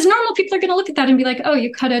 because normal people are going to look at that and be like, oh,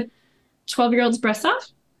 you cut a 12-year-old's breast off?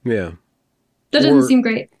 Yeah. That doesn't seem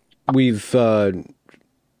great. We've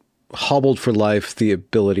hobbled for life the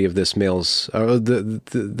ability of this male's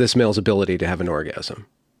this male's ability to have an orgasm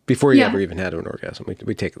before he ever even had an orgasm.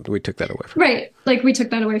 We took that away from him. Right. Like we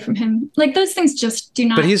took that away from him. Like those things just do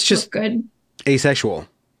not. But he's just good. Asexual.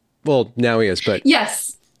 Well, now he is, but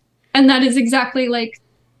yes, and that is exactly like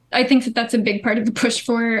I think that's a big part of the push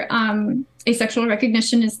for asexual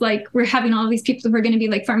recognition is like we're having all of these people who are going to be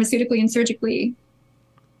like pharmaceutically and surgically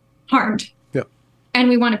harmed. And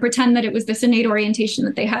we want to pretend that it was this innate orientation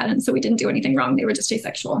that they had. And so we didn't do anything wrong. They were just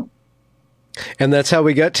asexual. And that's how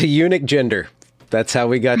we got to eunuch gender. That's how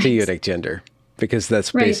we got to eunuch gender. Because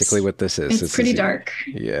that's basically what this is. It's pretty dark.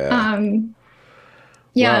 Yeah.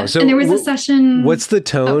 Yeah. Wow. So and there was a session. What's the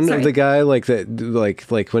tone of the guy? Like that,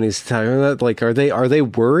 like when he's talking about that, like, are they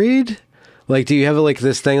worried? Like, do you have like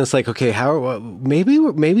this thing that's like, okay, how maybe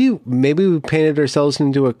we painted ourselves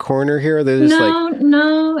into a corner here?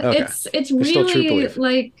 No, okay. It's really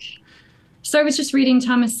like. So I was just reading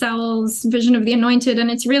Thomas Sowell's Vision of the Anointed,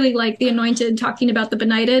 and it's really like the anointed talking about the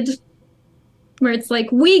benighted, where it's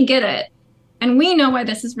like we get it, and we know why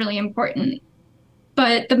this is really important,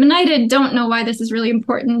 but the benighted don't know why this is really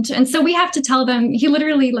important, and so we have to tell them. He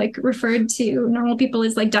literally like referred to normal people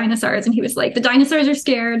as like dinosaurs, and he was like, the dinosaurs are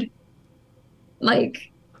scared.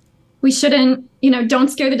 Like, we shouldn't, don't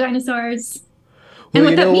scare the dinosaurs. Well,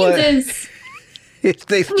 and what that means is, if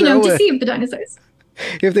they throw deceive the dinosaurs.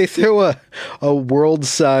 If they throw a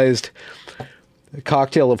world-sized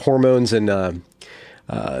cocktail of hormones and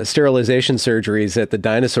sterilization surgeries at the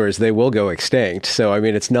dinosaurs, they will go extinct. So, I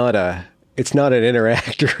mean, it's not an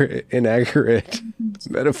inaccurate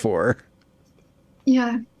metaphor.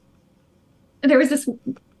 Yeah. There was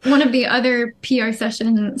one of the other PR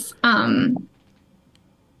sessions,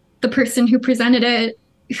 the person who presented it,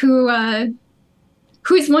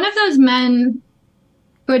 who's one of those men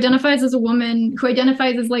who identifies as a woman, who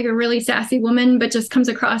identifies as like a really sassy woman, but just comes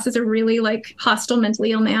across as a really like hostile,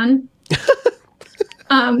 mentally ill man,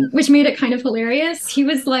 which made it kind of hilarious. He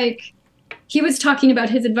was talking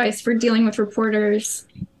about his advice for dealing with reporters.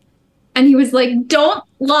 And he was like, don't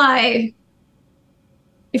lie.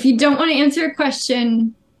 If you don't want to answer a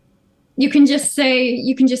question, you can just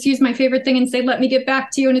use my favorite thing and say, let me get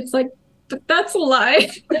back to you. And it's like, but that's a lie.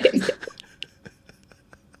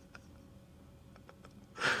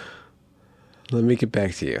 Let me get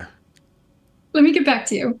back to you. Let me get back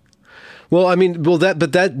to you. Well, I mean,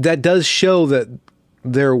 that does show that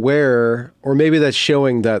they're aware, or maybe that's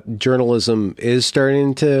showing that journalism is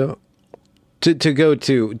starting to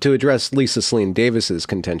address Lisa Selene Davis's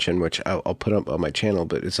contention, which I'll put up on my channel,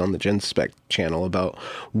 but it's on the GenSpec channel, about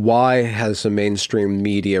why has the mainstream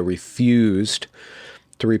media refused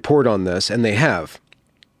to report on this, and they have.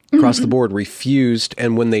 Across the board, refused,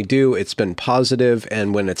 and when they do, it's been positive,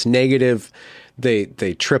 and when it's negative, they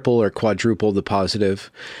triple or quadruple the positive.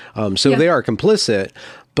 So they are complicit,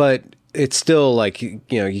 but it's still like,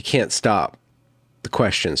 you can't stop the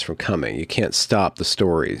questions from coming. You can't stop the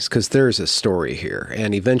stories, because there's a story here,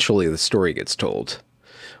 and eventually the story gets told.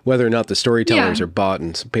 Whether or not the storytellers are bought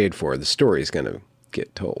and paid for, the story is going to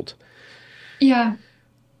get told. Yeah.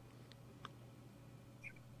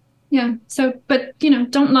 Yeah. So, but,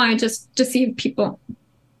 don't lie, just deceive people.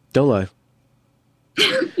 Don't lie.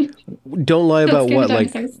 Don't lie about what?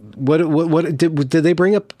 Like, what did they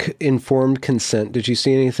bring up informed consent? Did you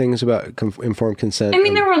see any things about informed consent? I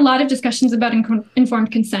mean, there were a lot of discussions about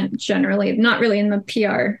informed consent generally, not really in the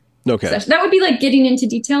PR session. That would be like getting into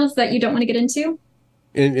details that you don't want to get into.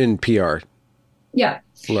 In PR. Yeah.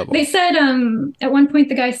 Level. They said, at one point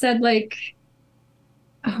the guy said, like,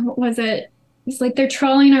 what was it? It's like, they're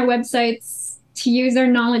trawling our websites to use our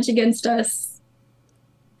knowledge against us.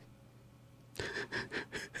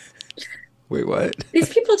 Wait, what?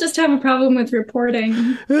 These people just have a problem with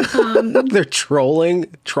reporting. They're trawling,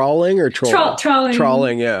 or trolling? Trawling.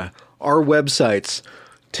 Trawling, yeah. Our websites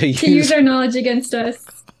to use our knowledge against us.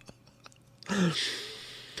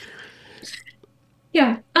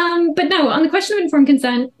 Yeah. But no, on the question of informed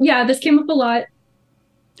consent, this came up a lot.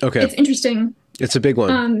 Okay. It's interesting. It's a big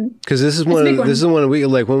one. Because this is one we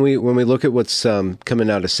like when we look at what's coming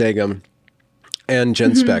out of SAGM and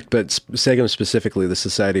GenSpec, but SAGM specifically, the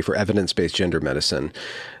Society for Evidence-Based Gender Medicine,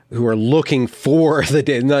 who are looking for the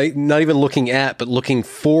data, not even looking at, but looking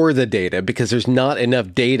for the data, because there's not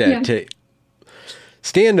enough data to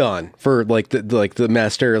stand on for the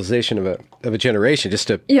mass sterilization of a generation. Just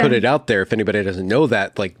to put it out there, if anybody doesn't know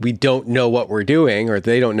that, like, we don't know what we're doing, or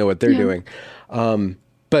they don't know what they're doing.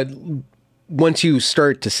 But once you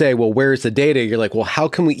start to say, well, where's the data? You're like, well, how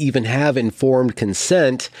can we even have informed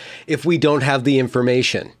consent if we don't have the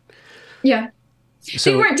information? Yeah.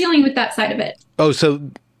 So they weren't dealing with that side of it. Oh, so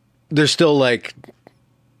they're still like,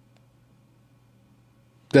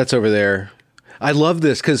 that's over there. I love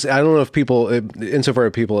this, because I don't know if people, insofar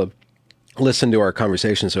as people have listened to our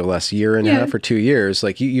conversations over the last year and a half or 2 years,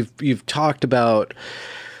 like you've talked about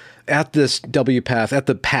at this WPATH, at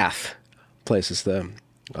the PATH places,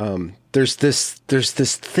 there's this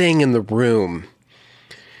thing in the room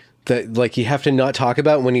that, like, you have to not talk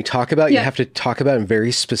about. When you talk about, you have to talk about in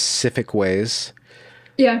very specific ways.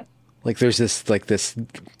 Yeah. Like, there's this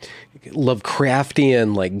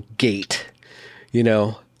Lovecraftian, like, gate, and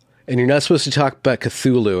you're not supposed to talk about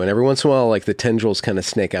Cthulhu. And every once in a while, like, the tendrils kind of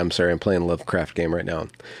snake. I'm sorry, I'm playing a Lovecraft game right now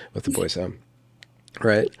with the boys.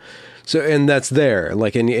 Right. So, and that's there,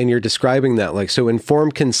 like, and you're describing that, like, so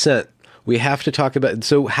informed consent. We have to talk about.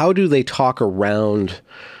 So how do they talk around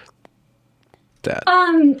that?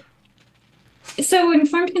 So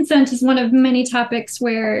informed consent is one of many topics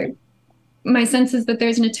where my sense is that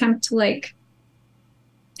there's an attempt to, like,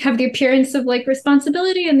 have the appearance of, like,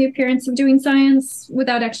 responsibility and the appearance of doing science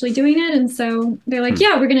without actually doing it. And so they're like,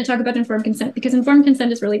 we're going to talk about informed consent because informed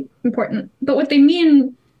consent is really important. But what they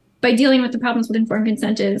mean by dealing with the problems with informed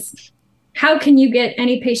consent is, how can you get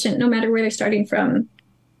any patient, no matter where they're starting from,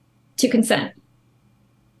 to consent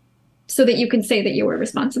so that you can say that you were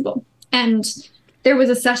responsible? And there was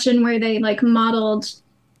a session where they, like, modeled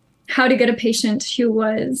how to get a patient who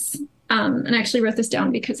was, and I actually wrote this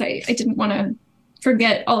down because I didn't want to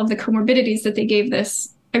forget all of the comorbidities that they gave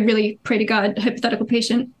this, I really pray to God, hypothetical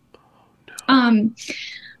patient. A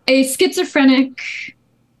schizophrenic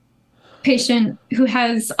patient who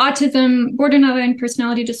has autism, borderline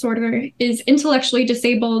personality disorder, is intellectually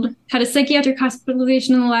disabled, had a psychiatric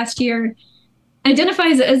hospitalization in the last year,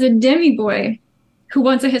 identifies as a demi-boy who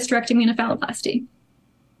wants a hysterectomy and a phalloplasty.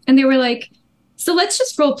 And they were like, so let's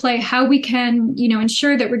just role play how we can,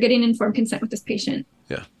 ensure that we're getting informed consent with this patient.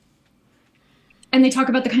 Yeah. And they talk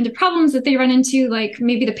about the kind of problems that they run into, like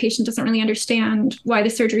maybe the patient doesn't really understand why the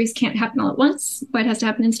surgeries can't happen all at once, why it has to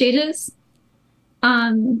happen in stages.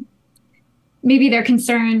 Maybe they're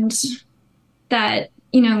concerned that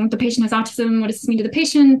the patient has autism. What does this mean to the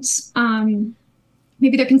patient?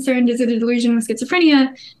 Maybe they're concerned, is it a delusion with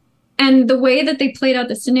schizophrenia? And the way that they played out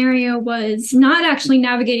the scenario was not actually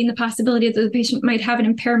navigating the possibility that the patient might have an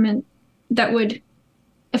impairment that would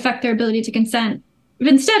affect their ability to consent. But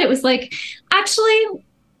instead, it was like, actually,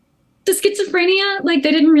 the schizophrenia, like, they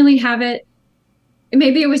didn't really have it.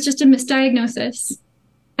 Maybe it was just a misdiagnosis.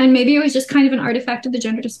 And maybe it was just kind of an artifact of the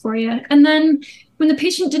gender dysphoria. And then when the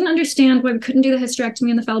patient didn't understand why we couldn't do the hysterectomy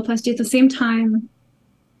and the phalloplasty at the same time,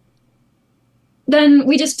 then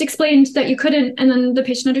we just explained that you couldn't, and then the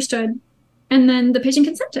patient understood, and then the patient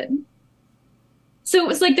consented. So it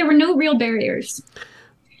was like there were no real barriers.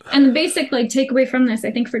 And the basic takeaway from this,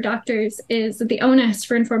 I think, for doctors is that the onus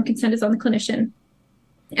for informed consent is on the clinician.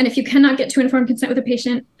 And if you cannot get to informed consent with a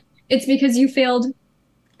patient, it's because you failed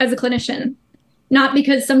as a clinician, not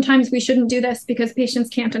because sometimes we shouldn't do this because patients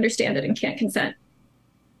can't understand it and can't consent.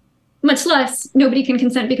 Much less, nobody can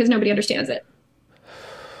consent because nobody understands it.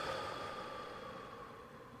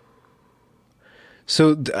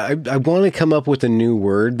 So I want to come up with a new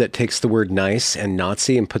word that takes the word nice and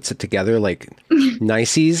Nazi and puts it together, like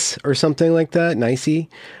nices or something like that. Nicey.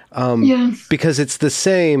 Yeah. Because it's the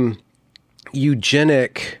same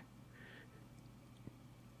eugenic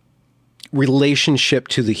relationship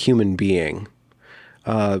to the human being,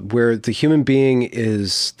 where the human being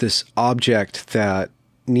is this object that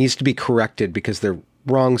needs to be corrected because they're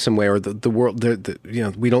wrong some way, or the world,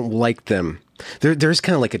 we don't like them. There's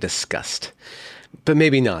kind of like a disgust. But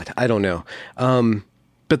maybe not. I don't know.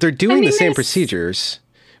 But they're doing the same procedures.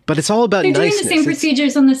 But it's all about niceness. They're doing the same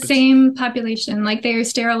procedures on the same population. Like, they are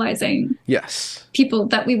sterilizing people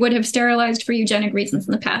that we would have sterilized for eugenic reasons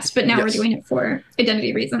in the past. But now we're doing it for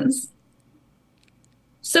identity reasons.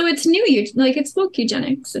 So it's new, it's woke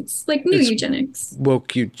eugenics. It's like new eugenics.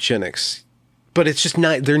 Woke eugenics. But it's just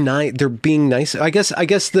not. They're being nice. I guess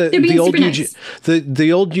the old nice.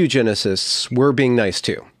 the old eugenicists were being nice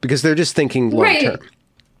too, because they're just thinking long term.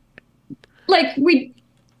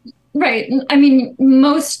 Right. I mean,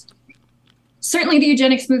 certainly the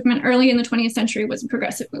eugenics movement early in the 20th century was a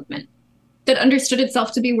progressive movement that understood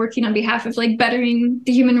itself to be working on behalf of bettering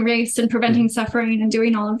the human race and preventing suffering and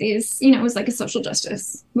doing all of these. It was like a social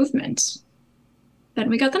justice movement. Then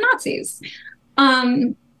we got the Nazis.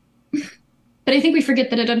 But I think we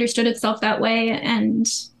forget that it understood itself that way. And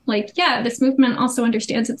this movement also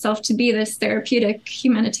understands itself to be this therapeutic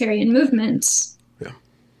humanitarian movement. Yeah.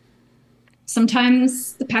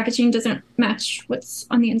 Sometimes the packaging doesn't match what's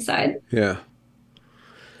on the inside. Yeah.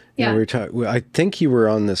 Yeah. I think you were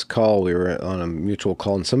on this call. We were on a mutual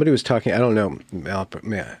call, and somebody was talking. I don't know.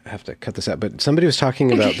 I have to cut this out. But somebody was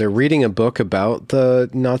talking about they're reading a book about the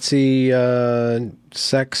Nazi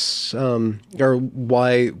sex, or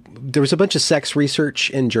why there was a bunch of sex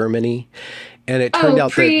research in Germany, and it turned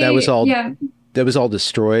out that was all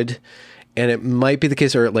destroyed. And it might be the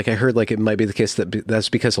case, or I heard it might be the case that that's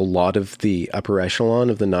because a lot of the upper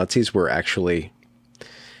echelon of the Nazis were actually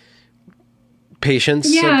patients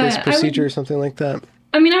of this procedure or something like that.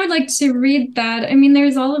 I mean, I would like to read that. I mean,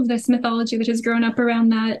 there's all of this mythology that has grown up around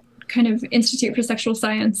that kind of Institute for Sexual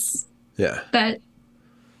Science. Yeah.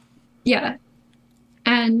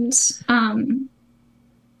 And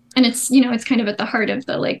it's, it's kind of at the heart of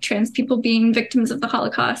the trans people being victims of the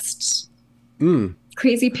Holocaust.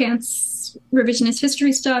 Crazy pants, revisionist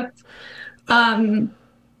history stuff.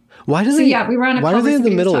 Why do they? Yeah, we were on a call. Why are they in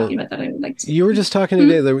the middle? Talking about that. I would like to. You were just talking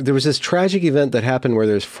today. There was this tragic event that happened where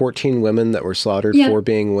there's 14 women that were slaughtered for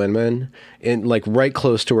being women, in right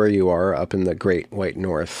close to where you are, up in the Great White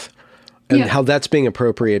North, and how that's being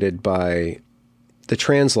appropriated by the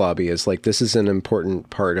trans lobby is this is an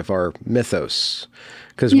important part of our mythos,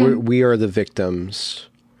 because we are the victims.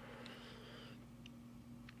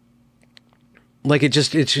 It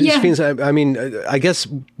just feels. I mean, I guess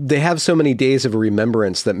they have so many days of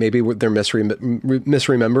remembrance that maybe they're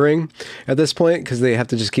misremembering at this point, because they have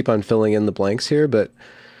to just keep on filling in the blanks here. But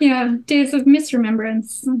days of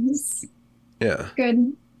misremembrance. Yeah,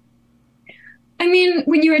 good. I mean,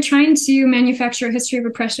 when you are trying to manufacture a history of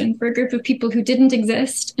oppression for a group of people who didn't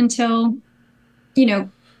exist until,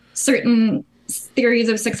 certain theories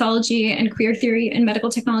of sexology and queer theory and medical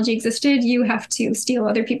technology existed, you have to steal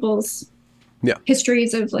other people's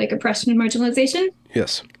histories of oppression and marginalization.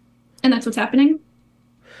 Yes. And that's what's happening.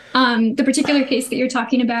 The particular case that you're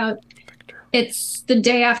talking about, it's the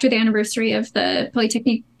day after the anniversary of the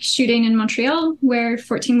Polytechnique shooting in Montreal, where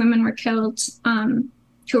 14 women were killed,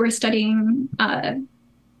 who were studying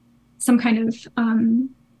some kind of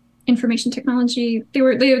information technology. They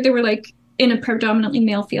were in a predominantly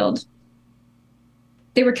male field.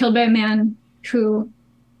 They were killed by a man who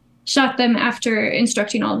shot them after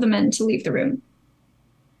instructing all of the men to leave the room.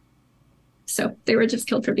 So they were just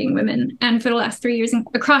killed for being women. And for the last 3 years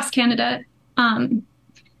across Canada,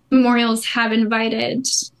 memorials have invited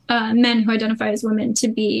men who identify as women to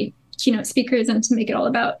be keynote speakers and to make it all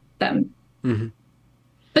about them. Mm-hmm.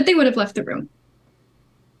 But they would have left the room.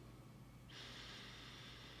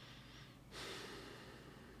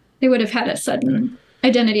 They would have had a sudden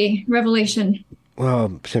identity revelation.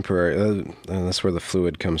 Well, temporary. That's where the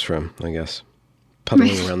fluid comes from, I guess.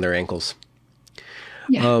 Puddling around their ankles.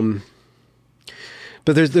 Yeah.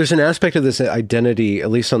 But there's an aspect of this identity, at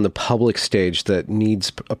least on the public stage, that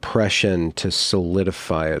needs oppression to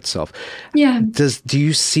solidify itself. Yeah. Do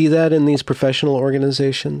you see that in these professional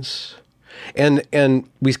organizations? And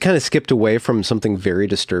we kind of skipped away from something very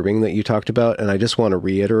disturbing that you talked about, and I just want to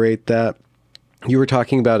reiterate that. You were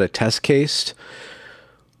talking about a test case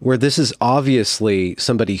where this is obviously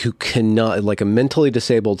somebody who cannot, like a mentally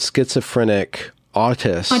disabled, schizophrenic,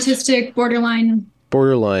 autistic,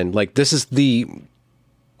 borderline. Like this is the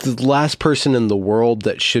last person in the world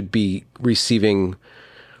that should be receiving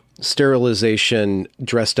sterilization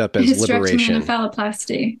dressed up as liberation. And a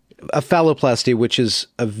phalloplasty. A phalloplasty, which is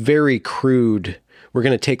a very crude, we're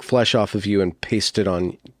going to take flesh off of you and paste it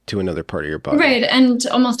on to another part of your body. Right. And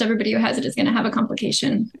almost everybody who has it is going to have a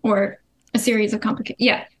complication or a series of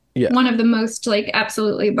complications. Yeah. One of the most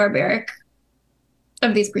absolutely barbaric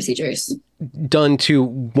of these procedures. Done to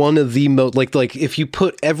one of the most, like if you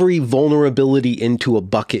put every vulnerability into a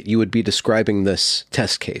bucket, you would be describing this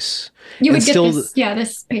test case. You would get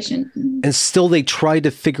this patient. And still they tried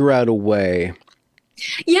to figure out a way.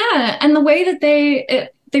 Yeah. And the way that they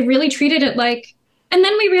really treated it and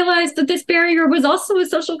then we realized that this barrier was also a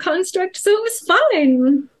social construct, so it was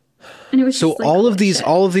fine. And it was so all of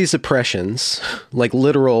these oppressions, like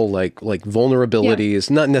literal, like vulnerabilities,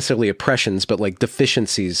 not necessarily oppressions, but like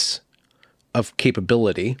deficiencies of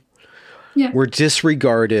capability, were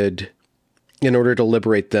disregarded in order to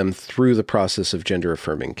liberate them through the process of gender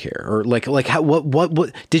affirming care. Or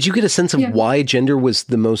what did you get a sense of why gender was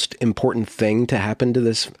the most important thing to happen to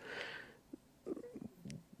this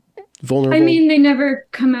vulnerable? I mean, they never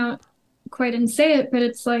come out quite and say it, but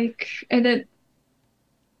it's like that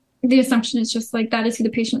the assumption is just like that is who the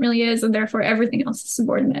patient really is, and therefore everything else is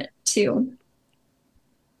subordinate to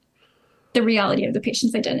the reality of the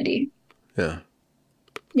patient's identity. Yeah.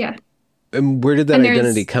 Yeah. And where did that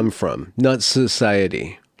identity come from? Not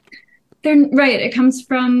society. Right. It comes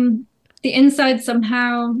from the inside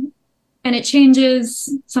somehow, and it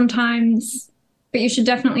changes sometimes, but you should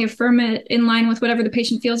definitely affirm it in line with whatever the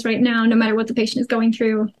patient feels right now, no matter what the patient is going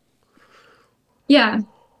through. Yeah.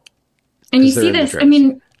 And you see this, I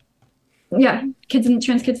mean, trans kids in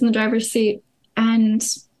the driver's seat. And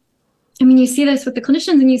I mean, you see this with the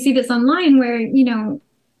clinicians, and you see this online where,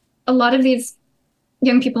 a lot of these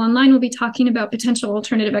young people online will be talking about potential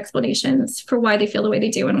alternative explanations for why they feel the way they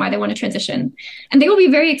do and why they want to transition. And they will be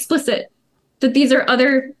very explicit that these are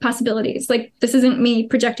other possibilities. Like, this isn't me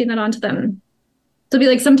projecting that onto them. They'll be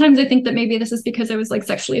like, sometimes I think that maybe this is because I was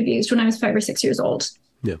sexually abused when I was 5 or 6 years old.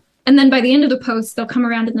 Yeah. And then by the end of the post, they'll come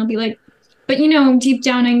around and they'll be like, but deep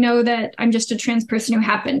down, I know that I'm just a trans person who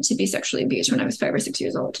happened to be sexually abused when I was 5 or 6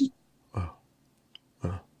 years old. Oh.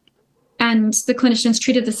 Oh. And the clinicians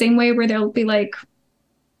treat it the same way, where they'll be like,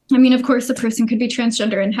 I mean, of course, a person could be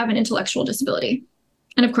transgender and have an intellectual disability.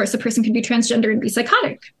 And of course, a person could be transgender and be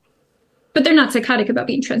psychotic. But they're not psychotic about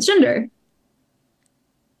being transgender.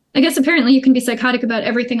 I guess apparently you can be psychotic about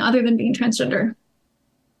everything other than being transgender.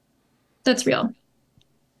 That's real.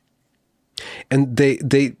 And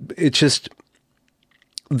they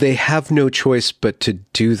have no choice but to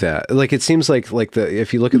do that. Like, it seems like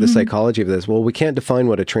if you look at the psychology of this, well, we can't define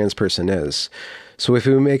what a trans person is. So if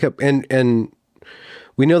we make up, and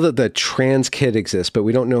we know that the trans kid exists, but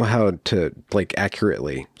we don't know how to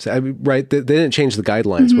accurately. So, right? They didn't change the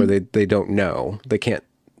guidelines where they don't know. They can't.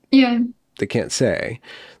 Yeah. They can't say.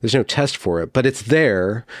 There's no test for it, but it's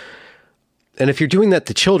there. And if you're doing that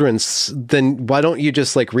to children, then why don't you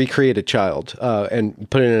just recreate a child and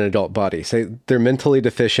put it in an adult body? Say they're mentally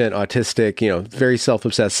deficient, autistic, very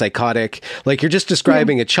self-obsessed, psychotic. Like, you're just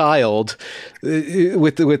describing a child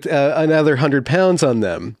with another 100 pounds on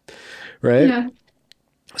them, right? Yeah.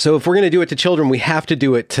 So if we're going to do it to children, we have to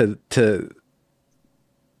do it to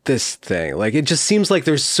this thing. Like, it just seems like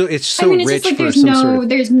it's so rich for some sort of...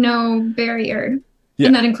 There's no barrier,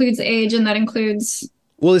 and that includes age, and that includes...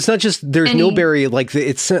 Well, it's not just there's no barrier.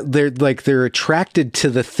 They're attracted to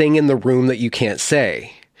the thing in the room that you can't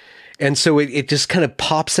say, and so it just kind of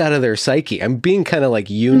pops out of their psyche. I'm being kind of like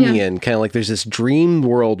Jungian, kind of like there's this dream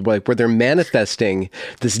world where they're manifesting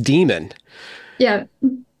this demon. Yeah,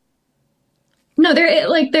 No,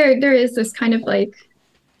 there is this kind of like,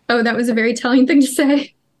 oh, that was a very telling thing to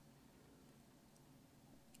say.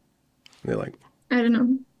 They're like, I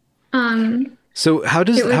don't know. So how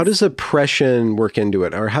does oppression work into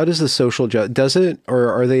it, or how does the social does it,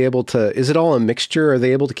 or are they able to? Is it all a mixture? Are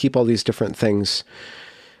they able to keep all these different things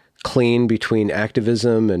clean between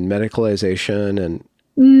activism and medicalization and?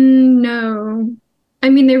 No, I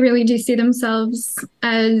mean they really do see themselves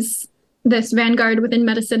as this vanguard within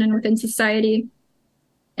medicine and within society,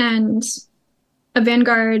 and a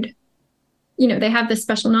vanguard. You know, they have this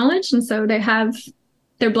special knowledge, and so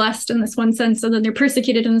they're blessed in this one sense, and then they're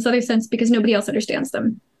persecuted in this other sense because nobody else understands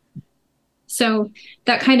them. So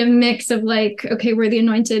that kind of mix of like, okay, we're the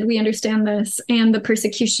anointed, we understand this, and the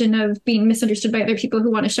persecution of being misunderstood by other people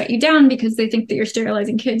who want to shut you down because they think that you're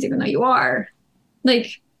sterilizing kids, even though you are.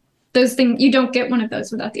 Like those things, you don't get one of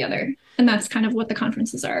those without the other. And that's kind of what the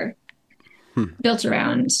conferences are built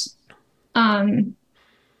around. And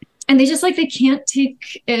they just like, they just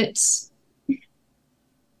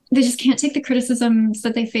can't take the criticisms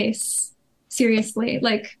that they face seriously.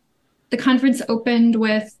 Like the conference opened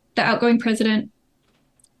with the outgoing president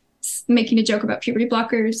making a joke about puberty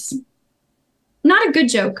blockers. Not a good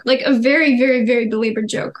joke, like a very, very, very belabored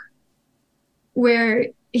joke where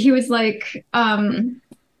he was like,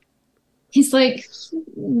 he's like,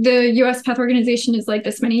 the US Path Organization is like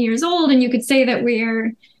this many years old, and you could say that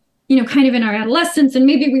we're, you know, kind of in our adolescence, and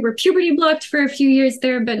maybe we were puberty blocked for a few years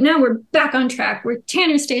there, but now we're back on track. We're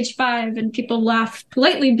Tanner stage 5, and people laughed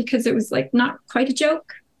politely because it was like not quite a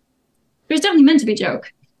joke. It was definitely meant to be a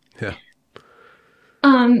joke. Yeah.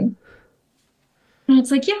 And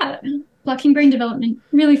it's like, yeah, blocking brain development,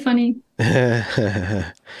 really funny.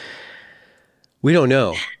 We don't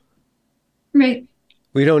know. Right.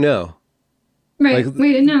 We don't know. Right. Like,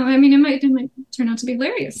 we no. I mean, it might turn out to be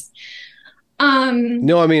hilarious.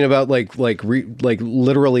 No, I mean about like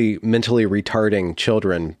literally mentally retarding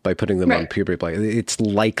children by putting them on puberty block. It's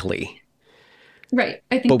likely, right?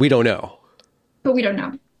 I think, but we don't know. But we don't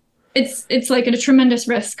know. It's like a tremendous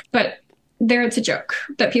risk, but there it's a joke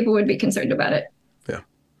that people would be concerned about it. Yeah,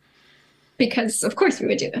 because of course we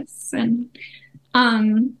would do this, and I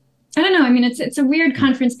don't know. I mean, it's a weird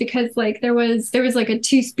conference because like there was like a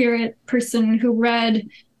two-spirit person who read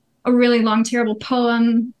a really long, terrible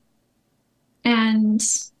poem. And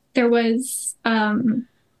there was,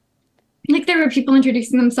 like, there were people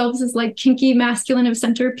introducing themselves as, like, kinky masculine of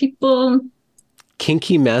center people.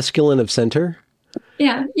 Kinky masculine of center?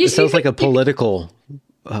 Yeah. It sounds like a political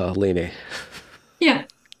leaning. Yeah.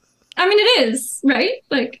 I mean, it is, right?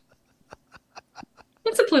 Like,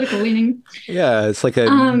 it's a political leaning. Yeah, it's like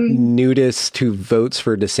a nudist who votes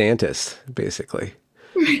for DeSantis, basically.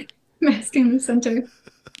 Right. Masculine of center.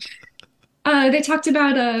 They talked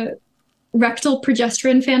about rectal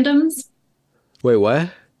progesterone fandoms. Wait,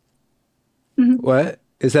 what? Mm-hmm. What?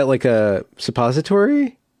 Is that like a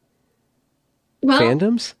suppository? Well,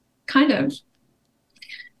 fandoms? Kind of.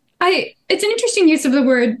 It's an interesting use of the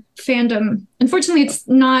word fandom. Unfortunately, it's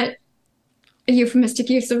not a euphemistic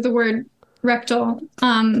use of the word rectal.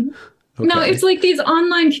 Okay. No, it's like these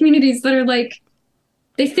online communities that are like,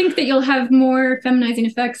 they think that you'll have more feminizing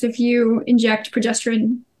effects if you inject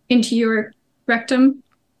progesterone into your rectum.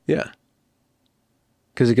 Yeah.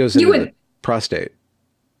 Because it goes into the prostate,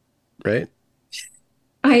 right?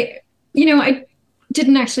 I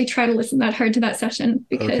didn't actually try to listen that hard to that session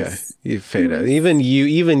because you fade out. Even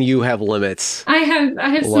you have limits. I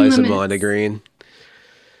have Eliza some limits. Mondegreen.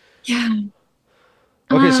 Yeah.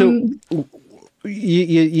 Okay, so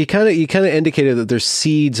you kind of indicated that there's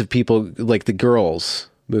seeds of people like the girls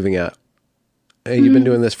moving out. And you've been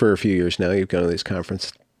doing this for a few years now. You've gone to these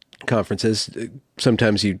conferences.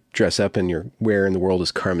 Sometimes you dress up and your where in the world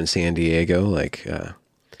is Carmen Sandiego, like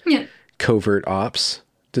covert ops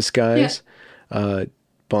disguise,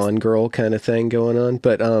 Bond girl kind of thing going on.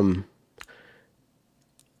 But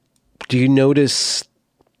do you notice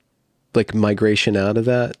like migration out of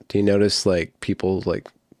that? Do you notice like people like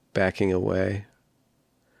backing away?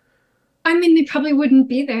 I mean, they probably wouldn't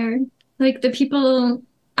be there. Like the people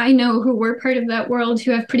I know who were part of that world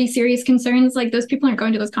who have pretty serious concerns, like those people aren't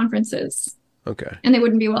going to those conferences. Okay. And they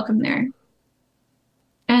wouldn't be welcome there.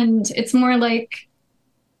 And it's more like,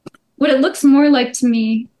 what it looks more like to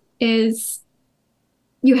me is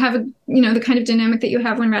you have the kind of dynamic that you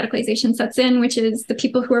have when radicalization sets in, which is the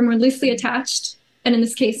people who are more loosely attached, and in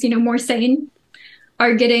this case, more sane,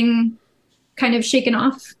 are getting kind of shaken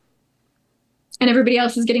off. And everybody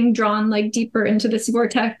else is getting drawn like deeper into this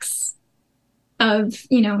vortex of,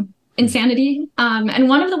 insanity. And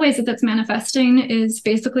one of the ways that that's manifesting is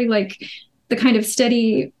basically like the kind of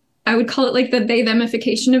steady I would call it like the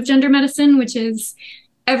they-themification of gender medicine, which is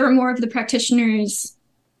ever more of the practitioners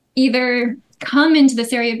either come into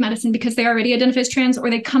this area of medicine because they already identify as trans, or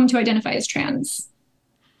they come to identify as trans.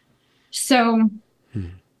 So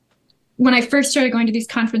when I first started going to these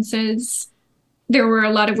conferences, there were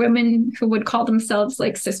a lot of women who would call themselves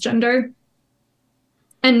like cisgender.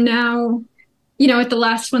 And now, you know, at the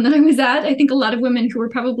last one that I was at, I think a lot of women who were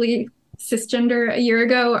probably cisgender a year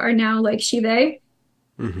ago are now like she, they.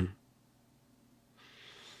 Mm-hmm.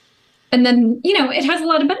 And then, you know, it has a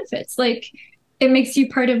lot of benefits. Like, it makes you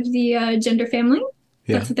part of the gender family.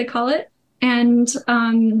 Yeah. That's what they call it. And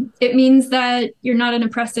it means that you're not an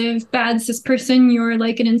oppressive, bad cis person. You're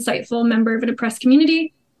like an insightful member of an oppressed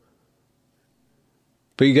community.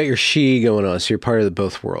 But you got your she going on, so you're part of the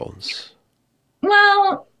both worlds.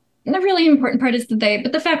 Well, the really important part is the they,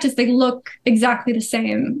 but the fact is they look exactly the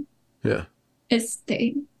same as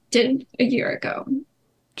they did a year ago.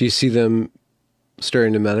 Do you see them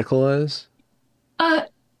starting to medicalize? I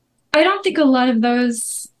don't think a lot of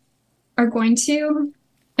those are going to.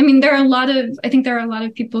 I mean, I think there are a lot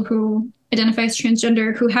of people who identify as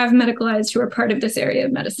transgender who have medicalized, who are part of this area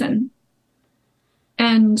of medicine.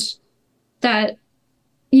 And that,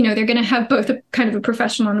 you know, they're going to have both a kind of a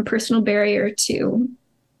professional and a personal barrier to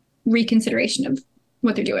reconsideration of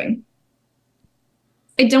what they're doing.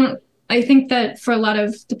 I think that for a lot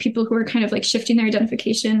of the people who are kind of like shifting their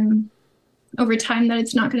identification over time, that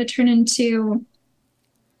it's not going to turn into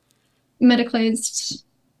medicalized.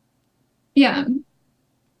 Yeah.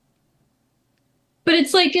 But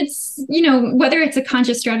it's like, it's, you know, whether it's a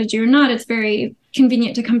conscious strategy or not, it's very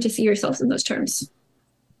convenient to come to see yourselves in those terms.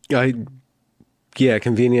 Yeah,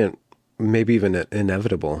 convenient, maybe even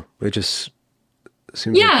inevitable. It just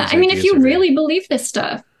seems I mean, if you really believe this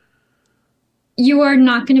stuff, you are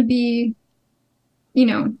not going to be, you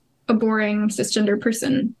know, a boring cisgender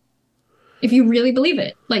person. If you really believe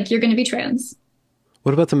it, like, you're going to be trans.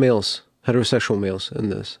 What about the males, heterosexual males in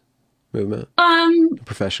this movement? The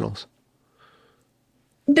professionals.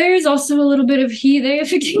 There's also a little bit of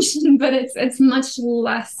he-theification, but it's much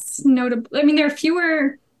less notable. I mean, there are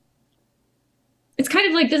fewer. It's kind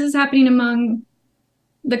of like this is happening among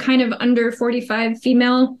the kind of under 45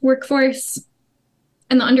 female workforce,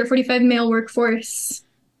 and the under 45 male workforce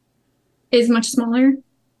is much smaller.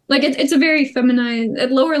 Like, it's a very feminized,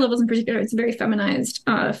 at lower levels in particular, it's a very feminized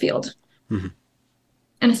field. Mm-hmm.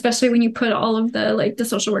 And especially when you put all of the, like, the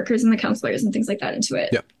social workers and the counselors and things like that into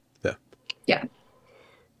it. Yeah.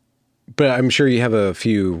 But I'm sure you have a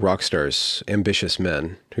few rock stars, ambitious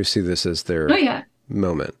men who see this as their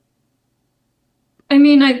moment. I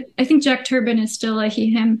mean, I think Jack Turbin is still a he,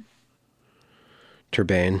 him.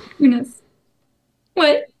 Turbane. Who knows?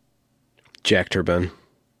 What? Jack Turbin.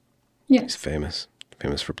 Yeah. He's famous.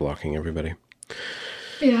 Famous for blocking everybody.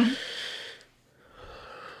 Yeah.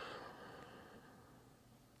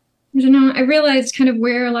 I don't know. I realized kind of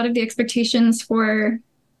where a lot of the expectations for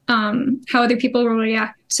how other people will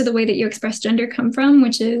react to the way that you express gender come from,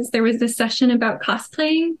 which is there was this session about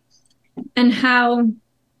cosplaying and how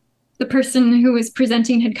the person who was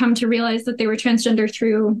presenting had come to realize that they were transgender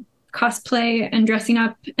through cosplay and dressing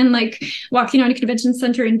up and like walking around a convention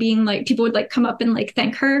center and being like, people would like come up and like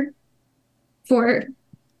thank her for,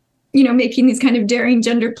 you know, making these kind of daring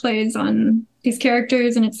gender plays on these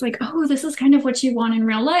characters. And it's like, oh, this is kind of what you want in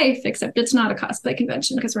real life, except it's not a cosplay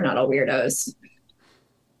convention because we're not all weirdos.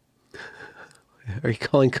 Are you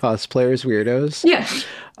calling cosplayers weirdos? Yeah.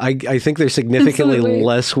 I think they're significantly Absolutely.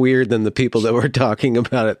 less weird than the people that we're talking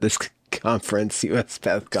about at this conference, US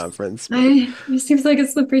Path conference. It seems like a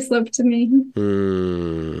slippery slope to me.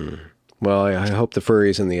 Well, I hope the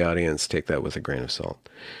furries in the audience take that with a grain of salt.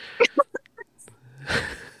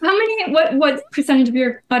 What percentage of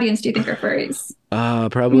your audience do you think are furries?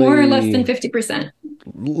 Probably more or less than 50%.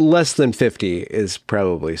 Less than 50 is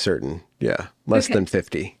probably certain. Yeah, less than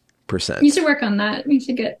 50%. You should work on that. You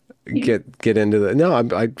should get into the. No, I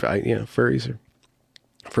you know, furries are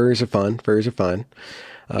fun. Furries are fun.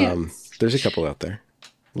 Yes. There's a couple out there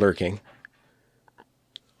lurking.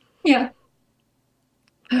 Yeah.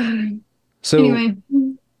 So anyway,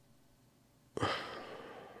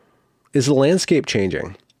 is the landscape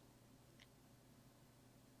changing?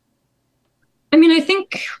 I mean, I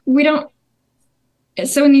think we don't.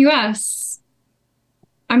 So in the US,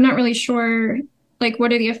 I'm not really sure, like,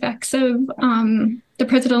 what are the effects of the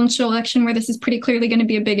presidential election where this is pretty clearly going to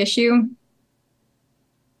be a big issue.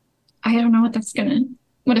 I don't know what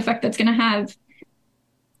effect that's going to have.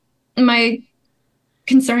 My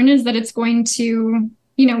concern is that it's going to,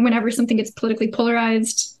 you know, whenever something gets politically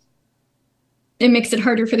polarized, it makes it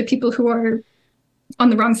harder for the people who are on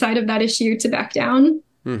the wrong side of that issue to back down.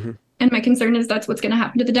 Mm-hmm. And my concern is that's what's going to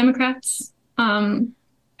happen to the Democrats, and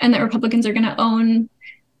that Republicans are going to own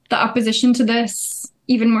the opposition to this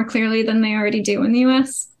even more clearly than they already do in the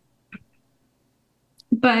US.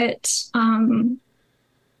 But on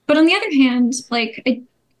the other hand, like,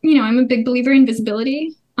 I'm a big believer in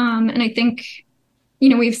visibility. And I think,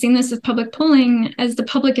 we've seen this with public polling. As the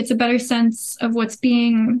public gets a better sense of what's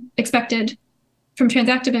being expected from trans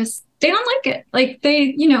activists, they don't like it. Like,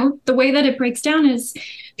 the way that it breaks down is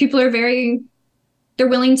people are they're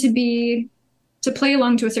willing to play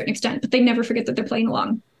along to a certain extent, but they never forget that they're playing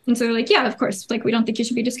along. And so they're like, yeah, of course, like, we don't think you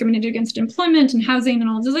should be discriminated against in employment and housing and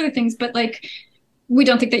all those other things, but like, we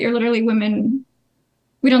don't think that you're literally women.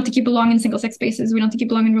 We don't think you belong in single-sex spaces. We don't think you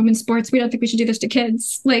belong in women's sports. We don't think we should do this to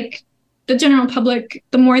kids. Like, the general public,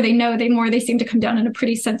 the more they know, the more they seem to come down in a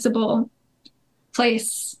pretty sensible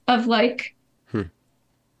place of like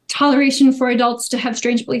toleration for adults to have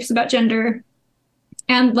strange beliefs about gender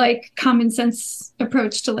and like common sense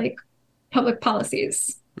approach to like public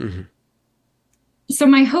policies. Mm-hmm. So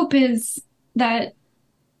my hope is that,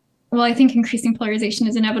 well, I think increasing polarization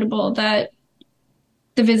is inevitable, that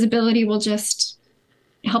the visibility will just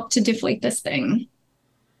help to deflate this thing.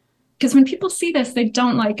 Because when people see this, they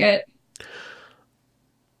don't like it.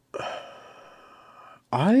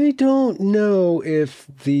 I don't know if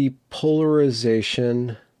the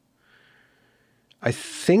polarization, I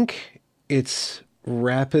think it's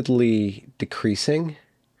rapidly decreasing.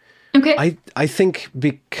 Okay. I think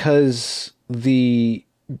because the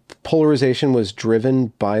polarization was driven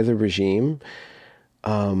by the regime,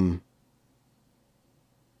 I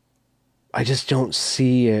just don't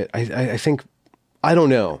see it. I think, I don't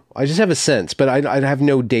know. I just have a sense, but I have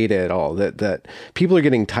no data at all that people are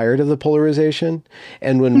getting tired of the polarization.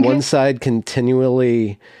 And when one side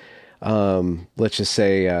continually, let's just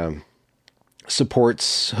say,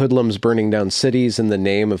 supports hoodlums burning down cities in the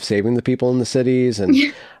name of saving the people in the cities, and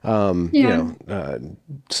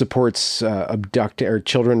supports abducting or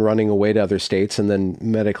children running away to other states and then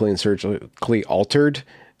medically and surgically altered.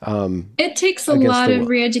 It takes a lot of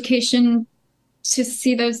re-education to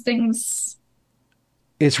see those things.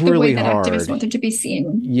 It's really the way that hard. Activists want them to be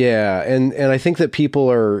seen. Yeah, and I think that people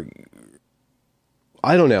are.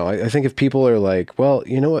 I don't know. I think if people are like, well,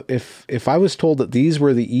 you know what? If I was told that these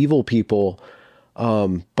were the evil people,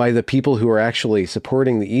 by the people who are actually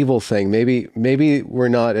supporting the evil thing, maybe we're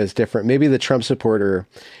not as different. Maybe the Trump supporter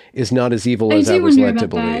is not as evil as I was led to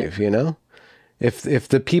believe. You know, if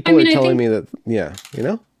the people are telling me that, yeah, you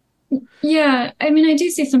know. Yeah, I mean, I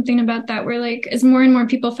do see something about that where, like, as more and more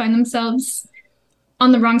people find themselves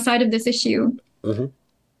on the wrong side of this issue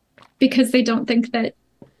because they don't think that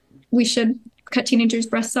we should cut teenagers'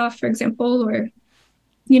 breasts off, for example, or,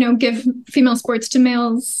 give female sports to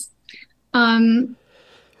males. Maybe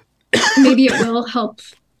it will help.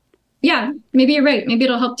 Yeah, maybe you're right. Maybe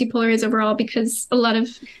it'll help depolarize overall, because a lot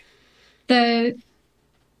of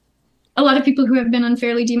people who have been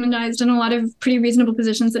unfairly demonized, and a lot of pretty reasonable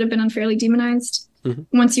positions that have been unfairly demonized,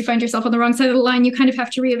 once you find yourself on the wrong side of the line, you kind of have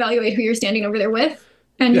to reevaluate who you're standing over there with.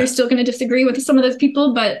 And you're still going to disagree with some of those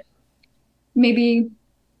people, but maybe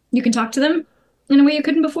you can talk to them in a way you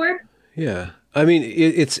couldn't before. Yeah. I mean,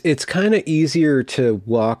 it's kind of easier to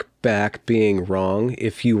walk back being wrong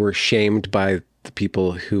if you were shamed by the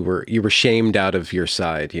people you were shamed out of your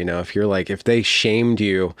side. You know, if you're like, if they shamed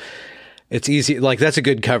you, it's easy. Like, that's a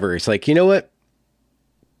good cover. It's like, you know what?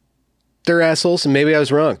 They're assholes, and maybe I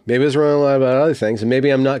was wrong. Maybe I was wrong a lot about other things, and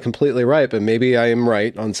maybe I'm not completely right, but maybe I am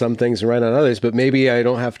right on some things and right on others, but maybe I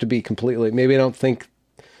don't have to be maybe I don't think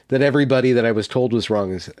that everybody that I was told was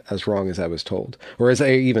wrong is as wrong as I was told, or as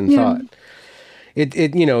I even thought.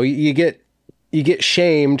 You get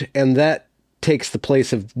shamed, and that takes the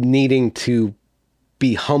place of needing to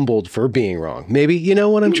be humbled for being wrong. Maybe, you know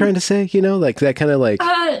what I'm trying to say? You know, like that kind of like...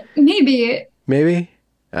 Maybe. Maybe?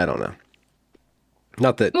 I don't know.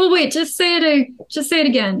 Not that... Well, wait, just say it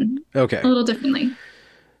again. Okay. A little differently.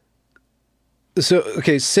 So,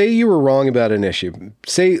 okay, say you were wrong about an issue.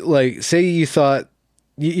 Say you thought...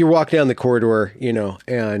 You walk down the corridor,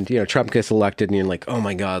 and, Trump gets elected, and you're like, oh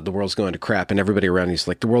my God, the world's going to crap. And everybody around you is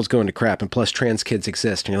like, the world's going to crap. And plus trans kids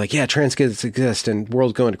exist. And you're like, yeah, trans kids exist, and the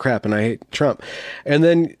world's going to crap, and I hate Trump. And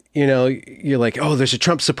then, you're like, oh, there's a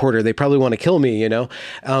Trump supporter. They probably want to kill me, and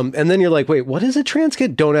then you're like, wait, what is a trans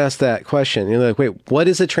kid? Don't ask that question. You're like, wait, what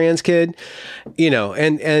is a trans kid?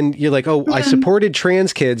 And you're like, oh, I supported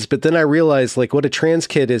trans kids, but then I realized, like, what a trans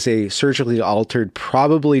kid is: a surgically altered,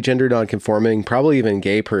 probably gender nonconforming, probably even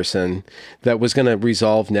gay person that was going to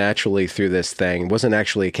resolve naturally through this thing. It wasn't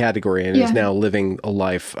actually a category, and is now living a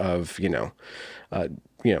life of,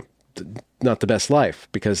 not the best life,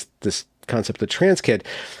 because this concept of trans kid.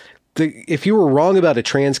 If you were wrong about a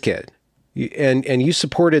trans kid, and you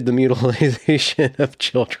supported the mutilation of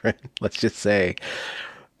children, let's just say,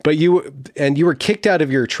 but you were kicked out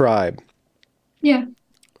of your tribe, yeah,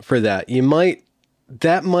 for that,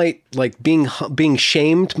 that might like being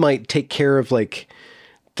shamed might take care of like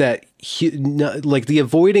that. Like the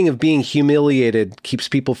avoiding of being humiliated keeps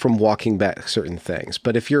people from walking back certain things.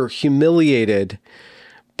 But if you're humiliated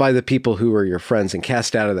by the people who are your friends and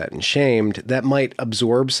cast out of that and shamed, that might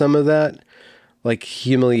absorb some of that, like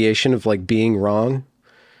humiliation of like being wrong.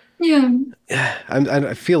 Yeah.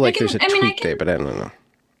 I feel like there's a tweak there, but I don't know.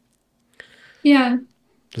 Yeah.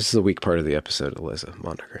 This is a weak part of the episode, Eliza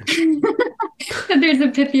Mondegreen. There's a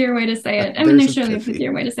pithier way to say it. I mean, there's surely a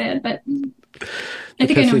pithier way to say it, but I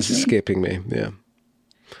think I know what you mean. Escaping me. Yeah.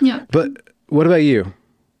 Yeah. But what about you?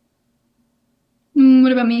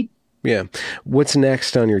 What about me? Yeah. What's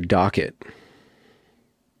next on your docket?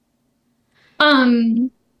 I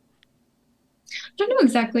don't know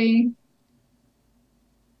exactly.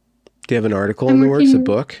 Do you have an article in the works, a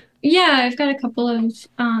book? Yeah, I've got a couple of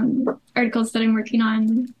articles that I'm working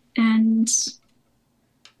on, and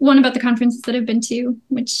one about the conferences that I've been to,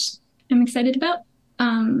 which I'm excited about,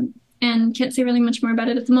 and can't say really much more about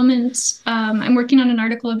it at the moment. I'm working on an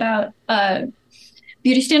article about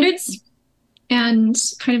beauty standards and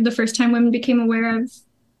kind of the first time women became aware of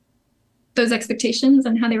those expectations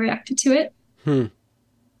and how they reacted to it.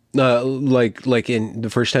 Like in the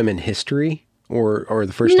first time in history, or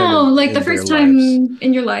the first time? No, like the first time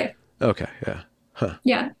in your life. Okay. Yeah. Huh.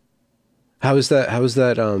 Yeah. How is that?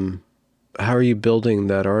 How are you building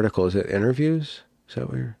that article? Is it interviews? Is that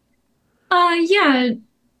where? Yeah.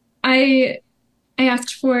 I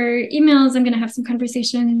asked for emails. I'm going to have some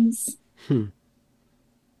conversations.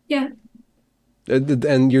 Yeah.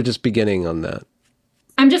 And you're just beginning on that.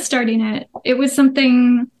 I'm just starting it. It was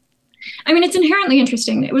something, I mean, it's inherently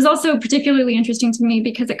interesting. It was also particularly interesting to me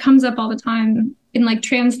because it comes up all the time in like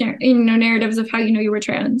trans, narratives of how you know you were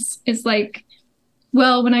trans. It's like,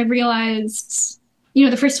 well, when I realized,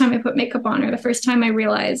 the first time I put makeup on, or the first time I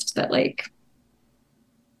realized that like,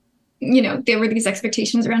 there were these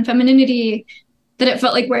expectations around femininity, that it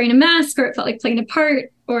felt like wearing a mask, or it felt like playing a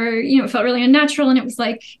part, or, it felt really unnatural. And it was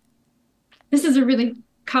like, this is a really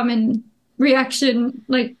common reaction.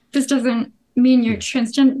 Like, this doesn't mean you're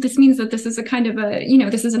transgender. This means that this is a kind of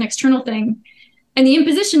this is an external thing. And the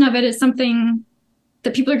imposition of it is something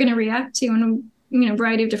that people are going to react to in a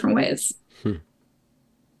variety of different ways.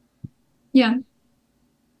 Yeah.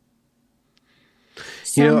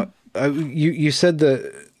 So, you said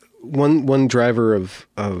that one driver of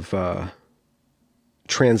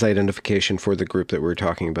trans identification for the group that we were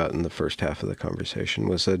talking about in the first half of the conversation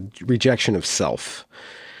was a rejection of self.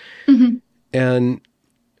 Mm-hmm. And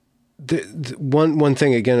the one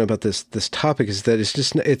thing again about this topic is that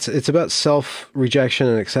it's about self-rejection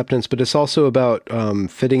and acceptance, but it's also about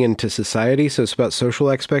fitting into society. So it's about social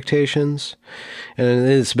expectations, and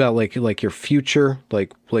it's about like your future,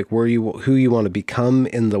 like who you want to become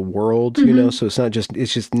in the world. Mm-hmm. So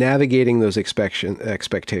it's just navigating those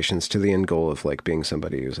expectations to the end goal of like being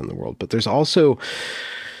somebody who's in the world. But there's also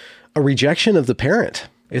a rejection of the parent.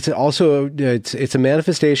 It's also it's a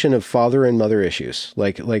manifestation of father and mother issues.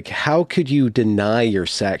 Like how could you deny your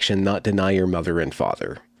sex and not deny your mother and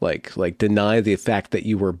father? Like deny the fact that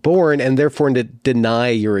you were born and therefore deny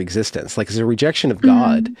your existence. Like it's a rejection of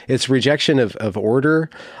God. Mm-hmm. It's rejection of order,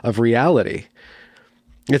 of reality.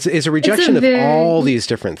 It's a rejection of all these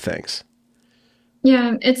different things.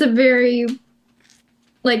 Yeah, it's a very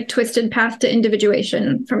like twisted path to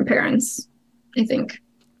individuation from parents, I think.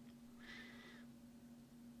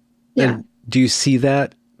 Yeah. And do you see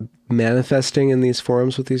that manifesting in these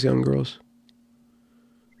forums with these young girls?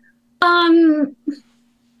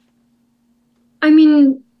 I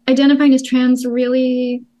mean, identifying as trans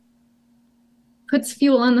really puts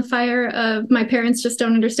fuel on the fire of my parents just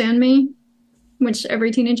don't understand me, which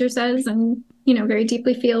every teenager says and, very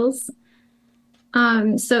deeply feels.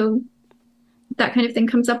 So that kind of thing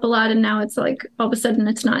comes up a lot. And now it's like, all of a sudden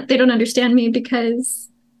they don't understand me because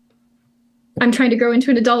I'm trying to grow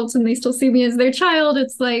into an adult and they still see me as their child.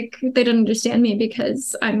 It's like they don't understand me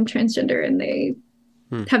because I'm transgender and they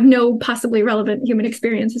have no possibly relevant human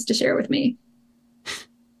experiences to share with me.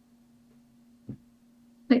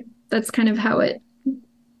 Like that's kind of how it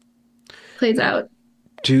plays out.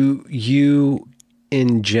 Do you,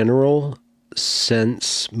 in general,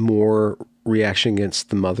 sense more reaction against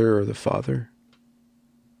the mother or the father?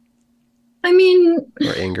 I mean...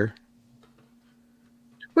 Or anger?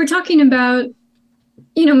 We're talking about,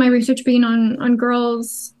 my research being on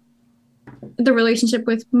girls. The relationship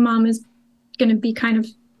with mom is going to be kind of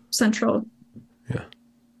central. Yeah.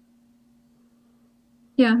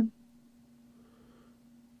 Yeah.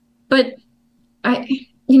 But I've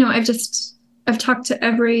talked to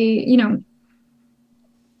every,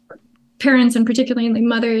 parents, and particularly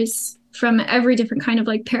mothers from every different kind of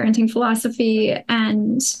like parenting philosophy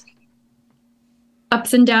and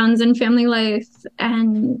ups and downs in family life.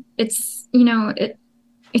 And it's,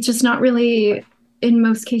 it's just not really in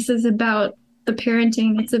most cases about the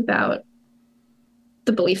parenting. It's about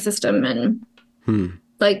the belief system, and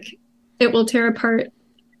like it will tear apart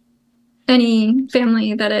any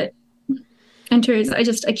family that it enters. I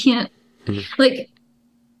can't like,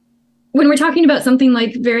 when we're talking about something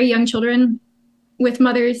like very young children with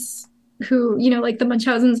mothers who, like the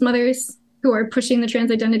Munchausen's mothers who are pushing the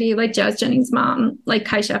trans identity, like Jazz Jennings' mom, like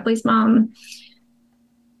Kai Shapley's mom,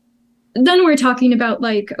 then we're talking about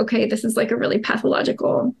like, okay, this is like a really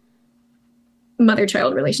pathological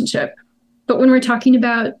mother-child relationship. But when we're talking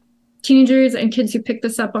about teenagers and kids who pick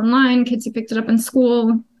this up online, kids who picked it up in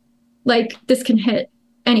school, like this can hit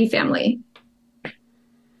any family.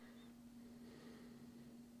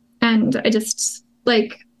 And I just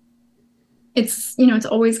like, it's, it's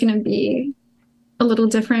always going to be a little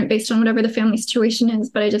different based on whatever the family situation is.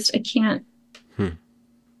 But I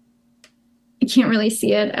can't really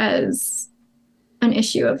see it as an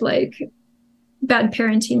issue of like bad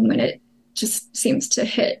parenting when it just seems to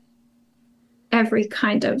hit every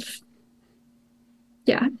kind of,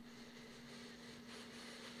 yeah.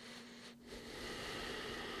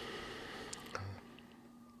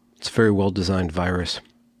 It's a very well-designed virus.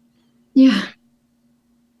 Yeah.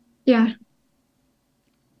 Yeah.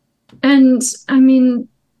 And I mean,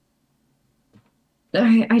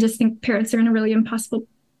 I just think parents are in a really impossible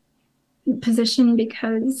position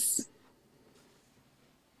because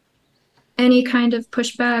any kind of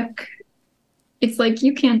pushback, it's like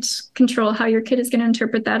you can't control how your kid is going to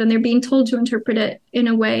interpret that. And they're being told to interpret it in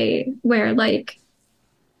a way where, like,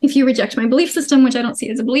 if you reject my belief system, which I don't see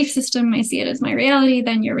as a belief system, I see it as my reality,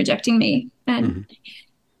 then you're rejecting me. And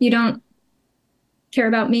you don't care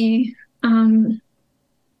about me. And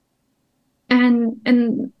I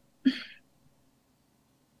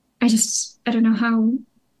don't know how,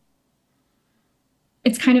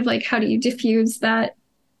 it's kind of like, how do you diffuse that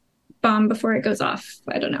bomb before it goes off?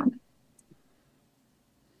 I don't know.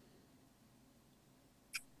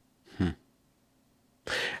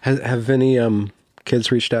 Have any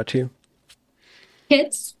kids reached out to you?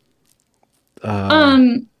 Kids?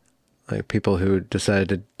 Like people who decided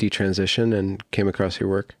to detransition and came across your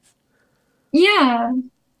work? Yeah.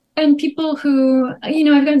 And people who,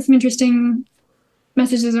 I've gotten some interesting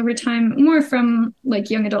messages over time, more from like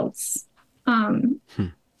young adults. And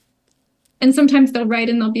sometimes they'll write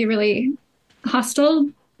and they'll be really hostile,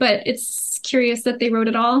 but it's curious that they wrote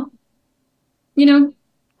it all,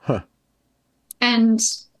 Huh. And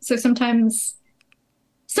so sometimes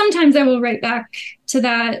I will write back to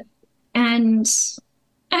that. And,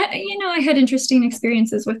 I had interesting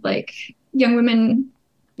experiences with like young women,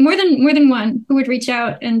 more than one, who would reach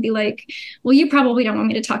out and be like, well, you probably don't want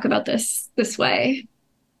me to talk about this way.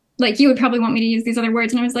 Like, you would probably want me to use these other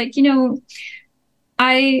words. And I was like,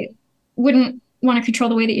 I wouldn't want to control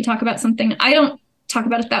the way that you talk about something. I don't talk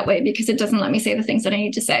about it that way because it doesn't let me say the things that I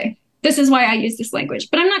need to say. This is why I use this language,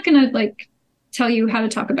 but I'm not going to like tell you how to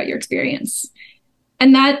talk about your experience.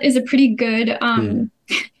 And that is a pretty good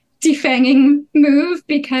defanging move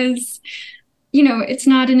because, it's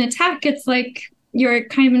not an attack. It's like you're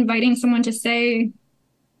kind of inviting someone to say,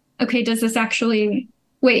 okay, does this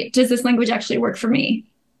language actually work for me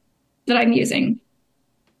that I'm using,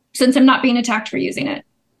 since I'm not being attacked for using it?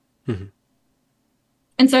 Mm-hmm.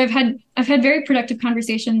 And so I've had very productive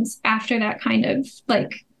conversations after that kind of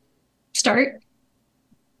like start.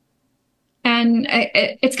 And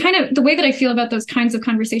it's kind of the way that I feel about those kinds of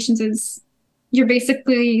conversations is you're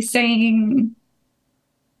basically saying,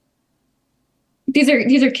 these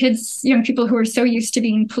are kids, young people who are so used to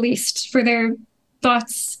being policed for their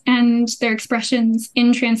thoughts and their expressions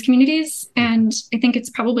in trans communities. And I think it's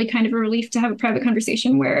probably kind of a relief to have a private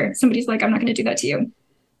conversation where somebody's like, I'm not going to do that to you.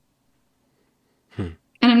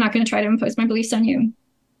 And I'm not going to try to impose my beliefs on you.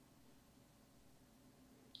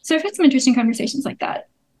 So I've had some interesting conversations like that.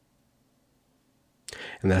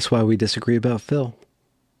 And that's why we disagree about Phil.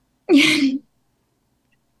 I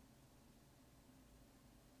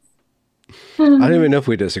don't even know if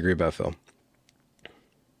we disagree about Phil.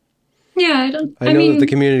 Yeah, I know that the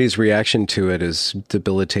community's reaction to it is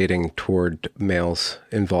debilitating toward males'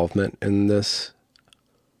 involvement in this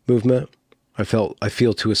movement. I feel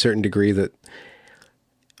to a certain degree that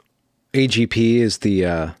AGP is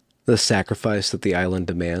the the sacrifice that the island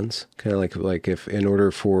demands. Kind of like if in order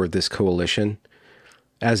for this coalition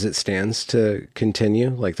as it stands to continue,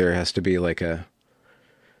 like there has to be like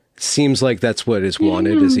seems like that's what is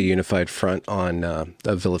wanted is a unified front on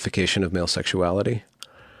a vilification of male sexuality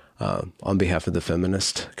on behalf of the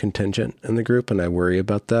feminist contingent in the group. And I worry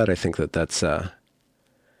about that. I think that's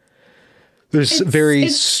there's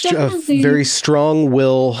very strong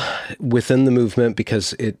will within the movement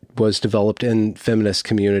because it was developed in feminist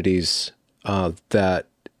communities that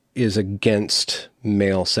is against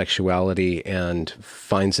male sexuality and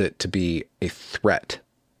finds it to be a threat,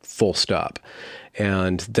 full stop.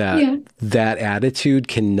 And that attitude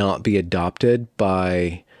cannot be adopted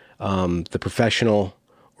by the professional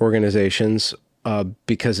organizations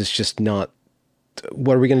because it's just not,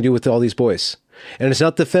 what are we going to do with all these boys? And it's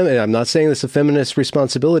not I'm not saying it's a feminist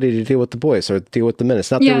responsibility to deal with the boys or deal with the men. It's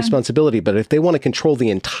not their responsibility, but if they want to control the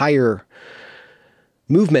entire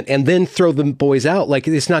movement and then throw the boys out, like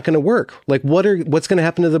it's not going to work. Like what's going to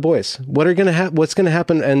happen to the boys? What's going to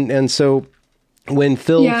happen? And so when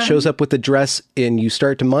Phil shows up with the dress and you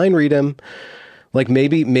start to mind read him, like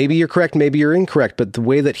maybe you're correct, maybe you're incorrect, but the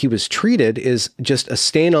way that he was treated is just a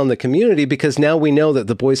stain on the community because now we know that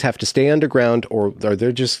the boys have to stay underground or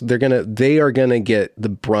they are gonna get the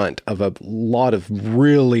brunt of a lot of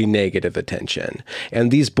really negative attention.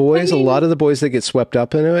 And these boys, a lot of the boys that get swept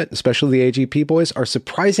up into it, especially the AGP boys, are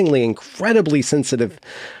surprisingly incredibly sensitive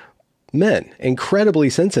men, incredibly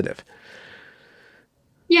sensitive.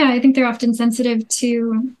 Yeah, I think they're often sensitive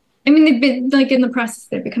to, they've been like in the process,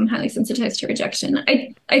 they've become highly sensitized to rejection.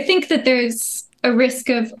 I think that there's a risk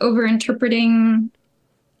of overinterpreting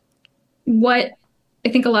what I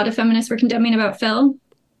think a lot of feminists were condemning about Phil.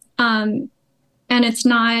 And it's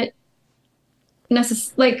not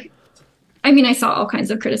necessarily I saw all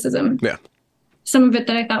kinds of criticism. Yeah. Some of it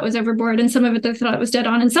that I thought was overboard and some of it that I thought was dead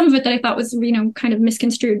on and some of it that I thought was, kind of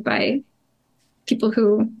misconstrued by people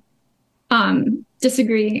who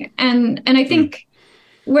disagree. And I think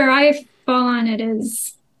where I fall on it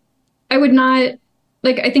is I would not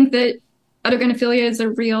I think that autogynephilia is a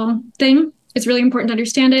real thing. It's really important to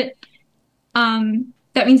understand it.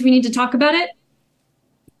 That means we need to talk about it.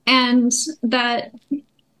 And that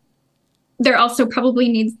there also probably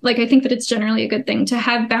needs, I think that it's generally a good thing to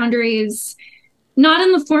have boundaries, not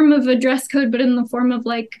in the form of a dress code, but in the form of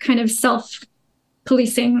kind of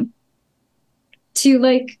self-policing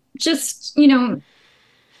to just,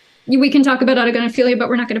 we can talk about autogynephilia, but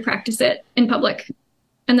we're not going to practice it in public.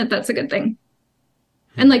 And that's a good thing.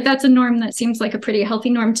 And that's a norm that seems like a pretty healthy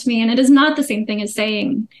norm to me. And it is not the same thing as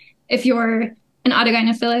saying if you're an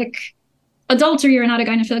autogynephilic adult or you're an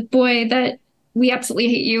autogynephilic boy that we absolutely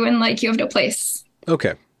hate you and you have no place.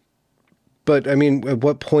 Okay. But at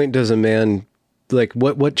what point does a man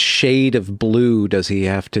what shade of blue does he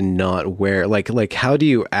have to not wear? How do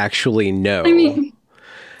you actually know?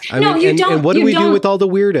 And what do we do with all the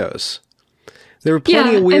weirdos? There were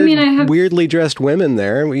plenty of weirdly dressed women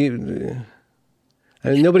there.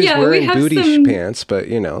 Nobody's wearing booty pants, but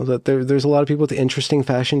that there's a lot of people with interesting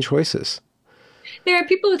fashion choices. There are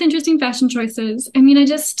people with interesting fashion choices. I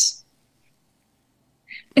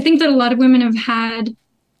think that a lot of women have had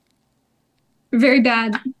very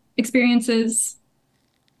bad experiences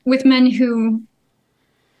with men who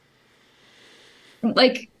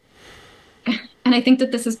and I think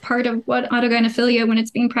that this is part of what autogynephilia, when it's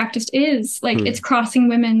being practiced, is it's crossing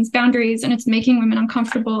women's boundaries and it's making women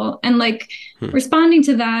uncomfortable. And responding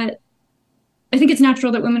to that, I think it's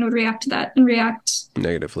natural that women would react to that and react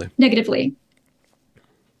negatively.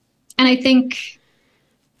 And I think,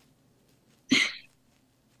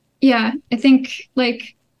 I think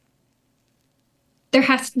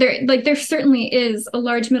there certainly is a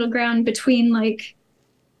large middle ground between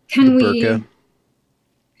can we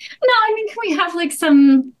have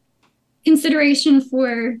some consideration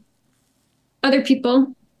for other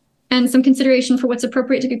people and some consideration for what's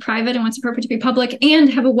appropriate to be private and what's appropriate to be public, and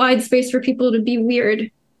have a wide space for people to be weird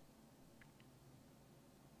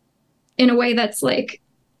in a way that's and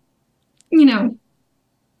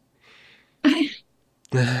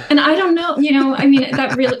I don't know,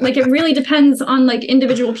 that really, it really depends on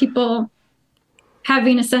individual people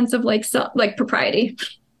having a sense of propriety.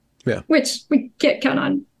 Yeah. Which we can't count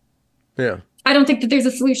on. Yeah. I don't think that there's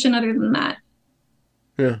a solution other than that.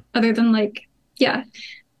 Yeah. Other than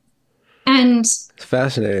and it's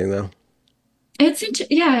fascinating though. It's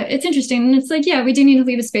interesting. And it's we do need to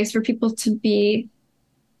leave a space for people to be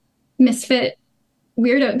misfit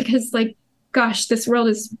weirdo because gosh, this world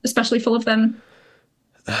is especially full of them.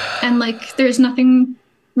 And there's nothing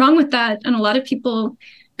wrong with that. And a lot of people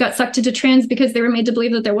got sucked into trans because they were made to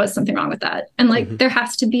believe that there was something wrong with that. And like, there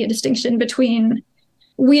has to be a distinction between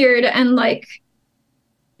weird and like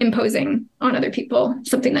imposing on other people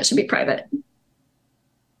something that should be private.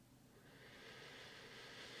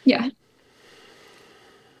 Yeah.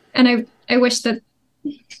 And I wish that,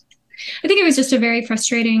 I think it was just a very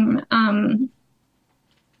frustrating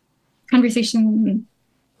conversation,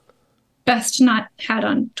 best not had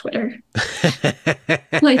on Twitter.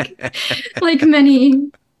 like many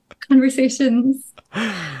conversations.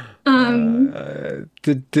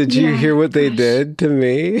 Did you hear what they did to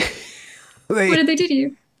me? What did they do to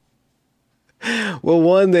you? Well,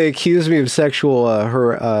 one, they accused me of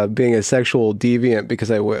being a sexual deviant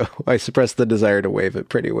because I suppressed the desire to wave at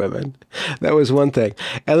pretty women. That was one thing.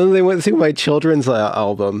 And then they went through my children's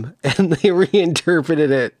album and they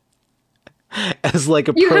reinterpreted it as like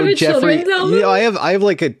a pro Jeffrey. You know, I have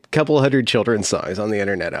like a couple hundred children's songs on the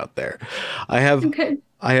internet out there. I have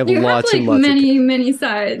lots and lots many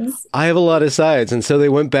sides. I have a lot of sides. And so they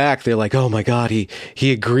went back. They're like, oh my God, he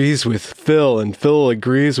agrees with Phil and Phil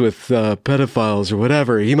agrees with pedophiles or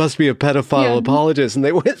whatever. He must be a pedophile apologist. And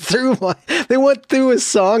they went through a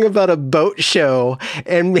song about a boat show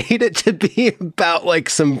and made it to be about like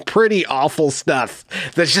some pretty awful stuff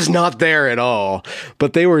that's just not there at all.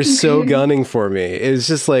 But they were so gunning for me. It was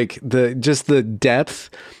just like the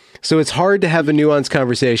depth. So it's hard to have a nuanced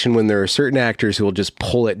conversation when there are certain actors who will just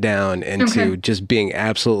pull it down into just being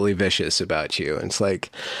absolutely vicious about you. And it's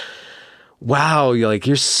like, wow,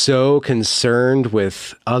 you're so concerned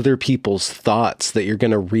with other people's thoughts that you're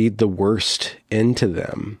going to read the worst into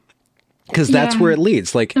them. Because that's where it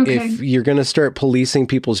leads. Like, if you're going to start policing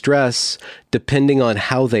people's dress depending on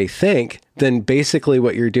how they think, then basically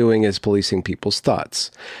what you're doing is policing people's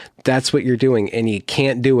thoughts. That's what you're doing, and you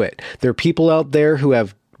can't do it. There are people out there who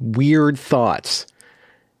have weird thoughts,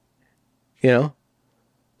 you know?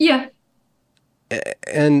 Yeah.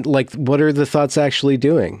 And like, what are the thoughts actually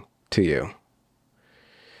doing to you?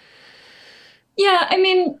 Yeah, I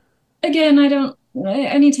mean, again,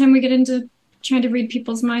 anytime we get into trying to read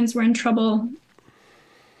people's minds, we're in trouble.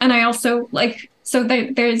 And I also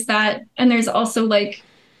there's that. And there's also like,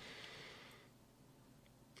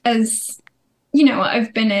 as you know,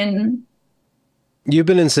 You've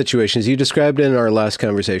been in situations, you described in our last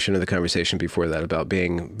conversation or the conversation before that about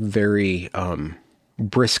being very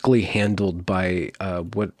briskly handled by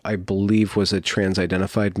what I believe was a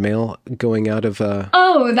trans-identified male going out of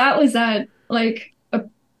Oh, that was at like a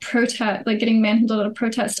protest, like getting manhandled at a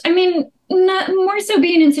protest. I mean, not more so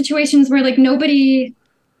being in situations where like nobody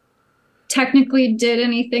technically did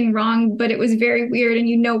anything wrong, but it was very weird and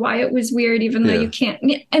you know why it was weird, even though you can't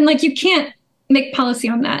make policy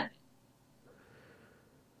on that.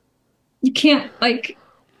 You can't, like,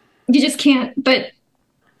 you just can't. But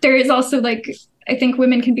there is also, like, I think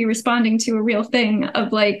women can be responding to a real thing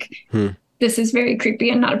of, like, this is very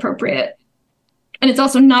creepy and not appropriate. And it's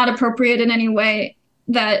also not appropriate in any way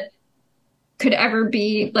that could ever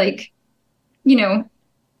be, like, you know,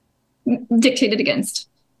 dictated against.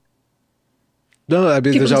 No, I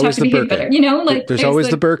mean, there's always the burqa. Better, you know, like there's always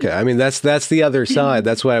the burqa. I mean, that's the other side.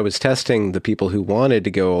 That's why I was testing the people who wanted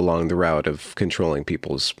to go along the route of controlling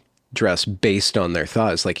people's dress based on their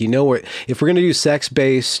thoughts. Like, you know what, if we're going to do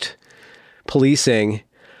sex-based policing,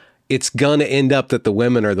 it's going to end up that the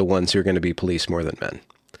women are the ones who are going to be policed more than men.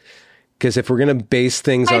 Because if we're going to base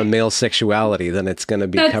things on male sexuality, then it's going to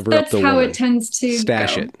be cover up the woman. That's how it tends to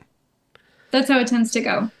stash it. That's how it tends to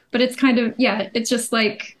go. But it's kind of, it's just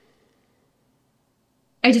like,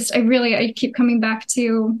 I keep coming back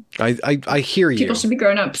to. I hear you. People should be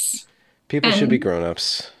grown-ups. People should be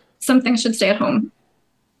grown-ups. Some things should stay at home.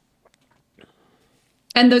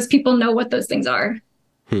 And those people know what those things are.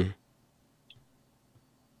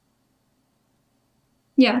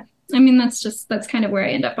 Yeah. I mean, that's kind of where I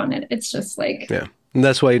end up on it. It's just like. Yeah. And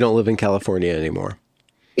that's why you don't live in California anymore.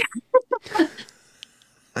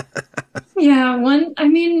 Yeah. One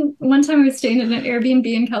time I was staying in an Airbnb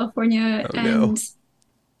in California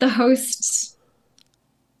the host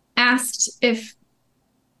asked if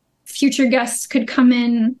future guests could come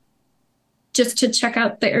in just to check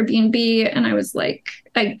out the Airbnb. And I was like,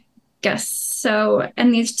 I guess so.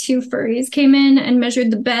 And these two furries came in and measured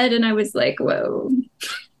the bed. And I was like, whoa.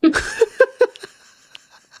 They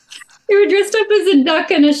were dressed up as a duck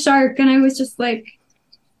and a shark. And I was just like.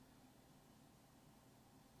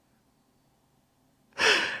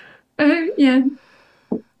 Yeah.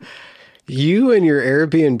 You and your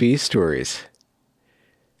Airbnb stories.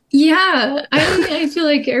 Yeah, I feel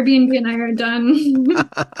like Airbnb and I are done.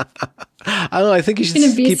 I don't know. I think you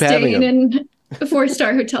should keep having them.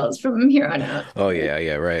 4-star hotels from here on out. Oh,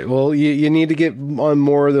 yeah, right. Well, you need to get on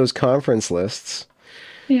more of those conference lists.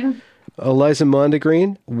 Yeah. Eliza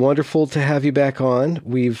Mondegreen, wonderful to have you back on.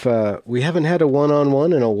 We haven't had a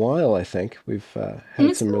one-on-one in a while, I think. We've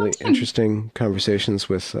had some really interesting conversations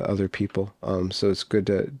with other people. So it's good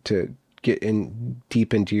to get in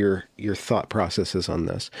deep into your thought processes on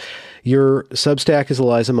this. Your Substack is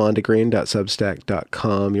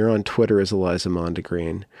elizamondegreen.substack.com. You're on Twitter as Eliza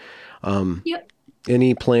Mondegreen. Yep.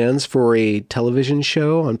 Any plans for a television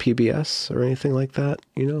show on PBS or anything like that?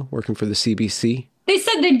 Working for the CBC? They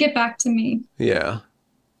said they'd get back to me. Yeah.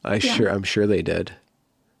 I'm sure they did.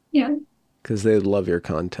 Yeah. Because they love your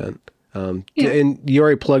content. And you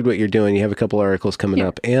already plugged what you're doing. You have a couple articles coming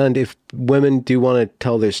up. And if women do want to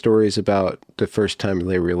tell their stories about the first time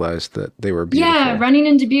they realized that they were beautiful. Yeah, running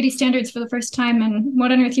into beauty standards for the first time and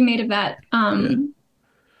what on earth you made of that. Your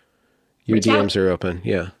DMs are open.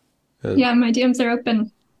 Yeah. Yeah, my DMs are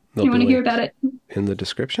open. You want to hear about it? In the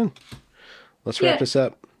description. Let's wrap this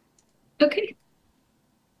up. Okay.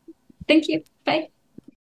 Thank you. Bye.